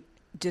a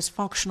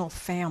dysfunctional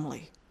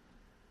family.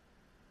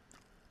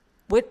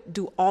 What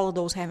do all of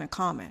those have in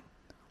common?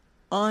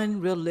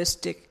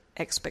 Unrealistic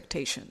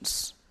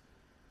expectations.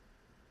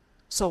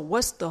 So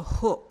what's the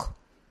hook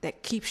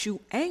that keeps you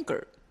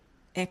anchored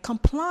and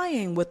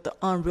complying with the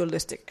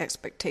unrealistic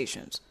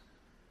expectations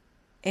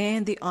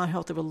and the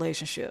unhealthy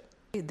relationship?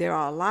 There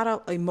are a lot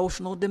of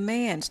emotional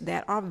demands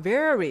that are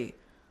very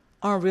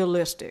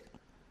unrealistic.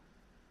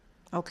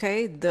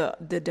 Okay,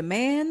 the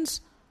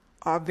demands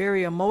are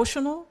very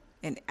emotional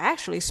and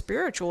actually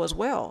spiritual as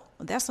well.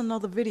 That's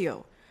another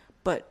video.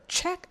 But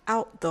check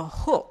out the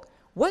hook.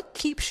 What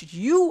keeps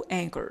you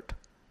anchored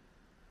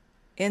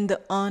in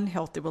the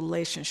unhealthy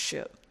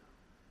relationship?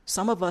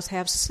 Some of us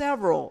have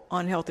several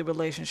unhealthy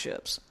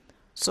relationships.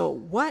 So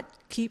what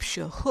keeps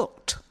you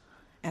hooked?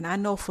 And I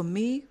know for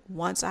me,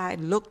 once I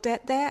looked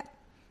at that,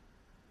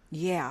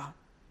 yeah,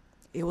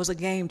 it was a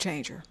game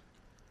changer.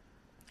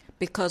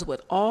 Because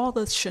with all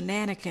the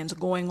shenanigans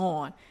going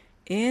on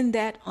in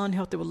that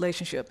unhealthy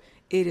relationship,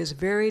 it is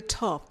very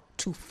tough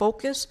to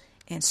focus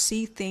and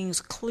see things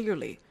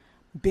clearly.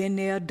 Been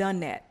there, done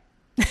that.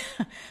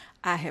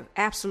 I have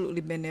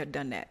absolutely been there,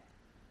 done that.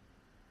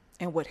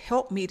 And what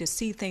helped me to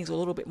see things a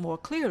little bit more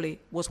clearly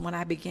was when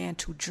I began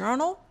to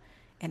journal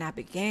and I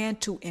began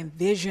to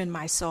envision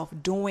myself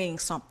doing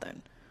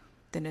something.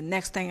 Then the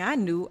next thing I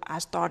knew, I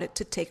started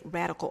to take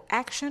radical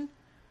action,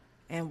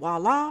 and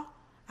voila,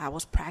 I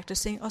was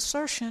practicing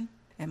assertion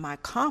and my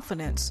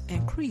confidence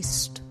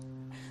increased.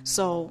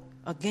 So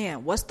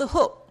again, what's the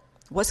hook?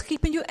 What's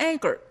keeping you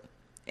anchored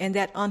in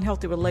that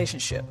unhealthy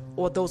relationship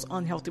or those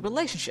unhealthy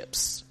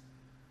relationships?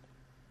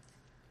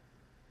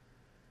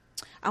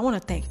 I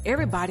want to thank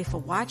everybody for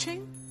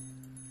watching.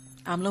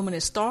 I'm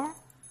Luminous Star.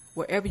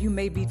 Wherever you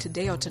may be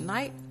today or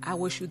tonight, I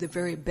wish you the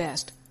very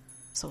best.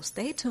 So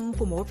stay tuned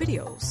for more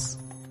videos.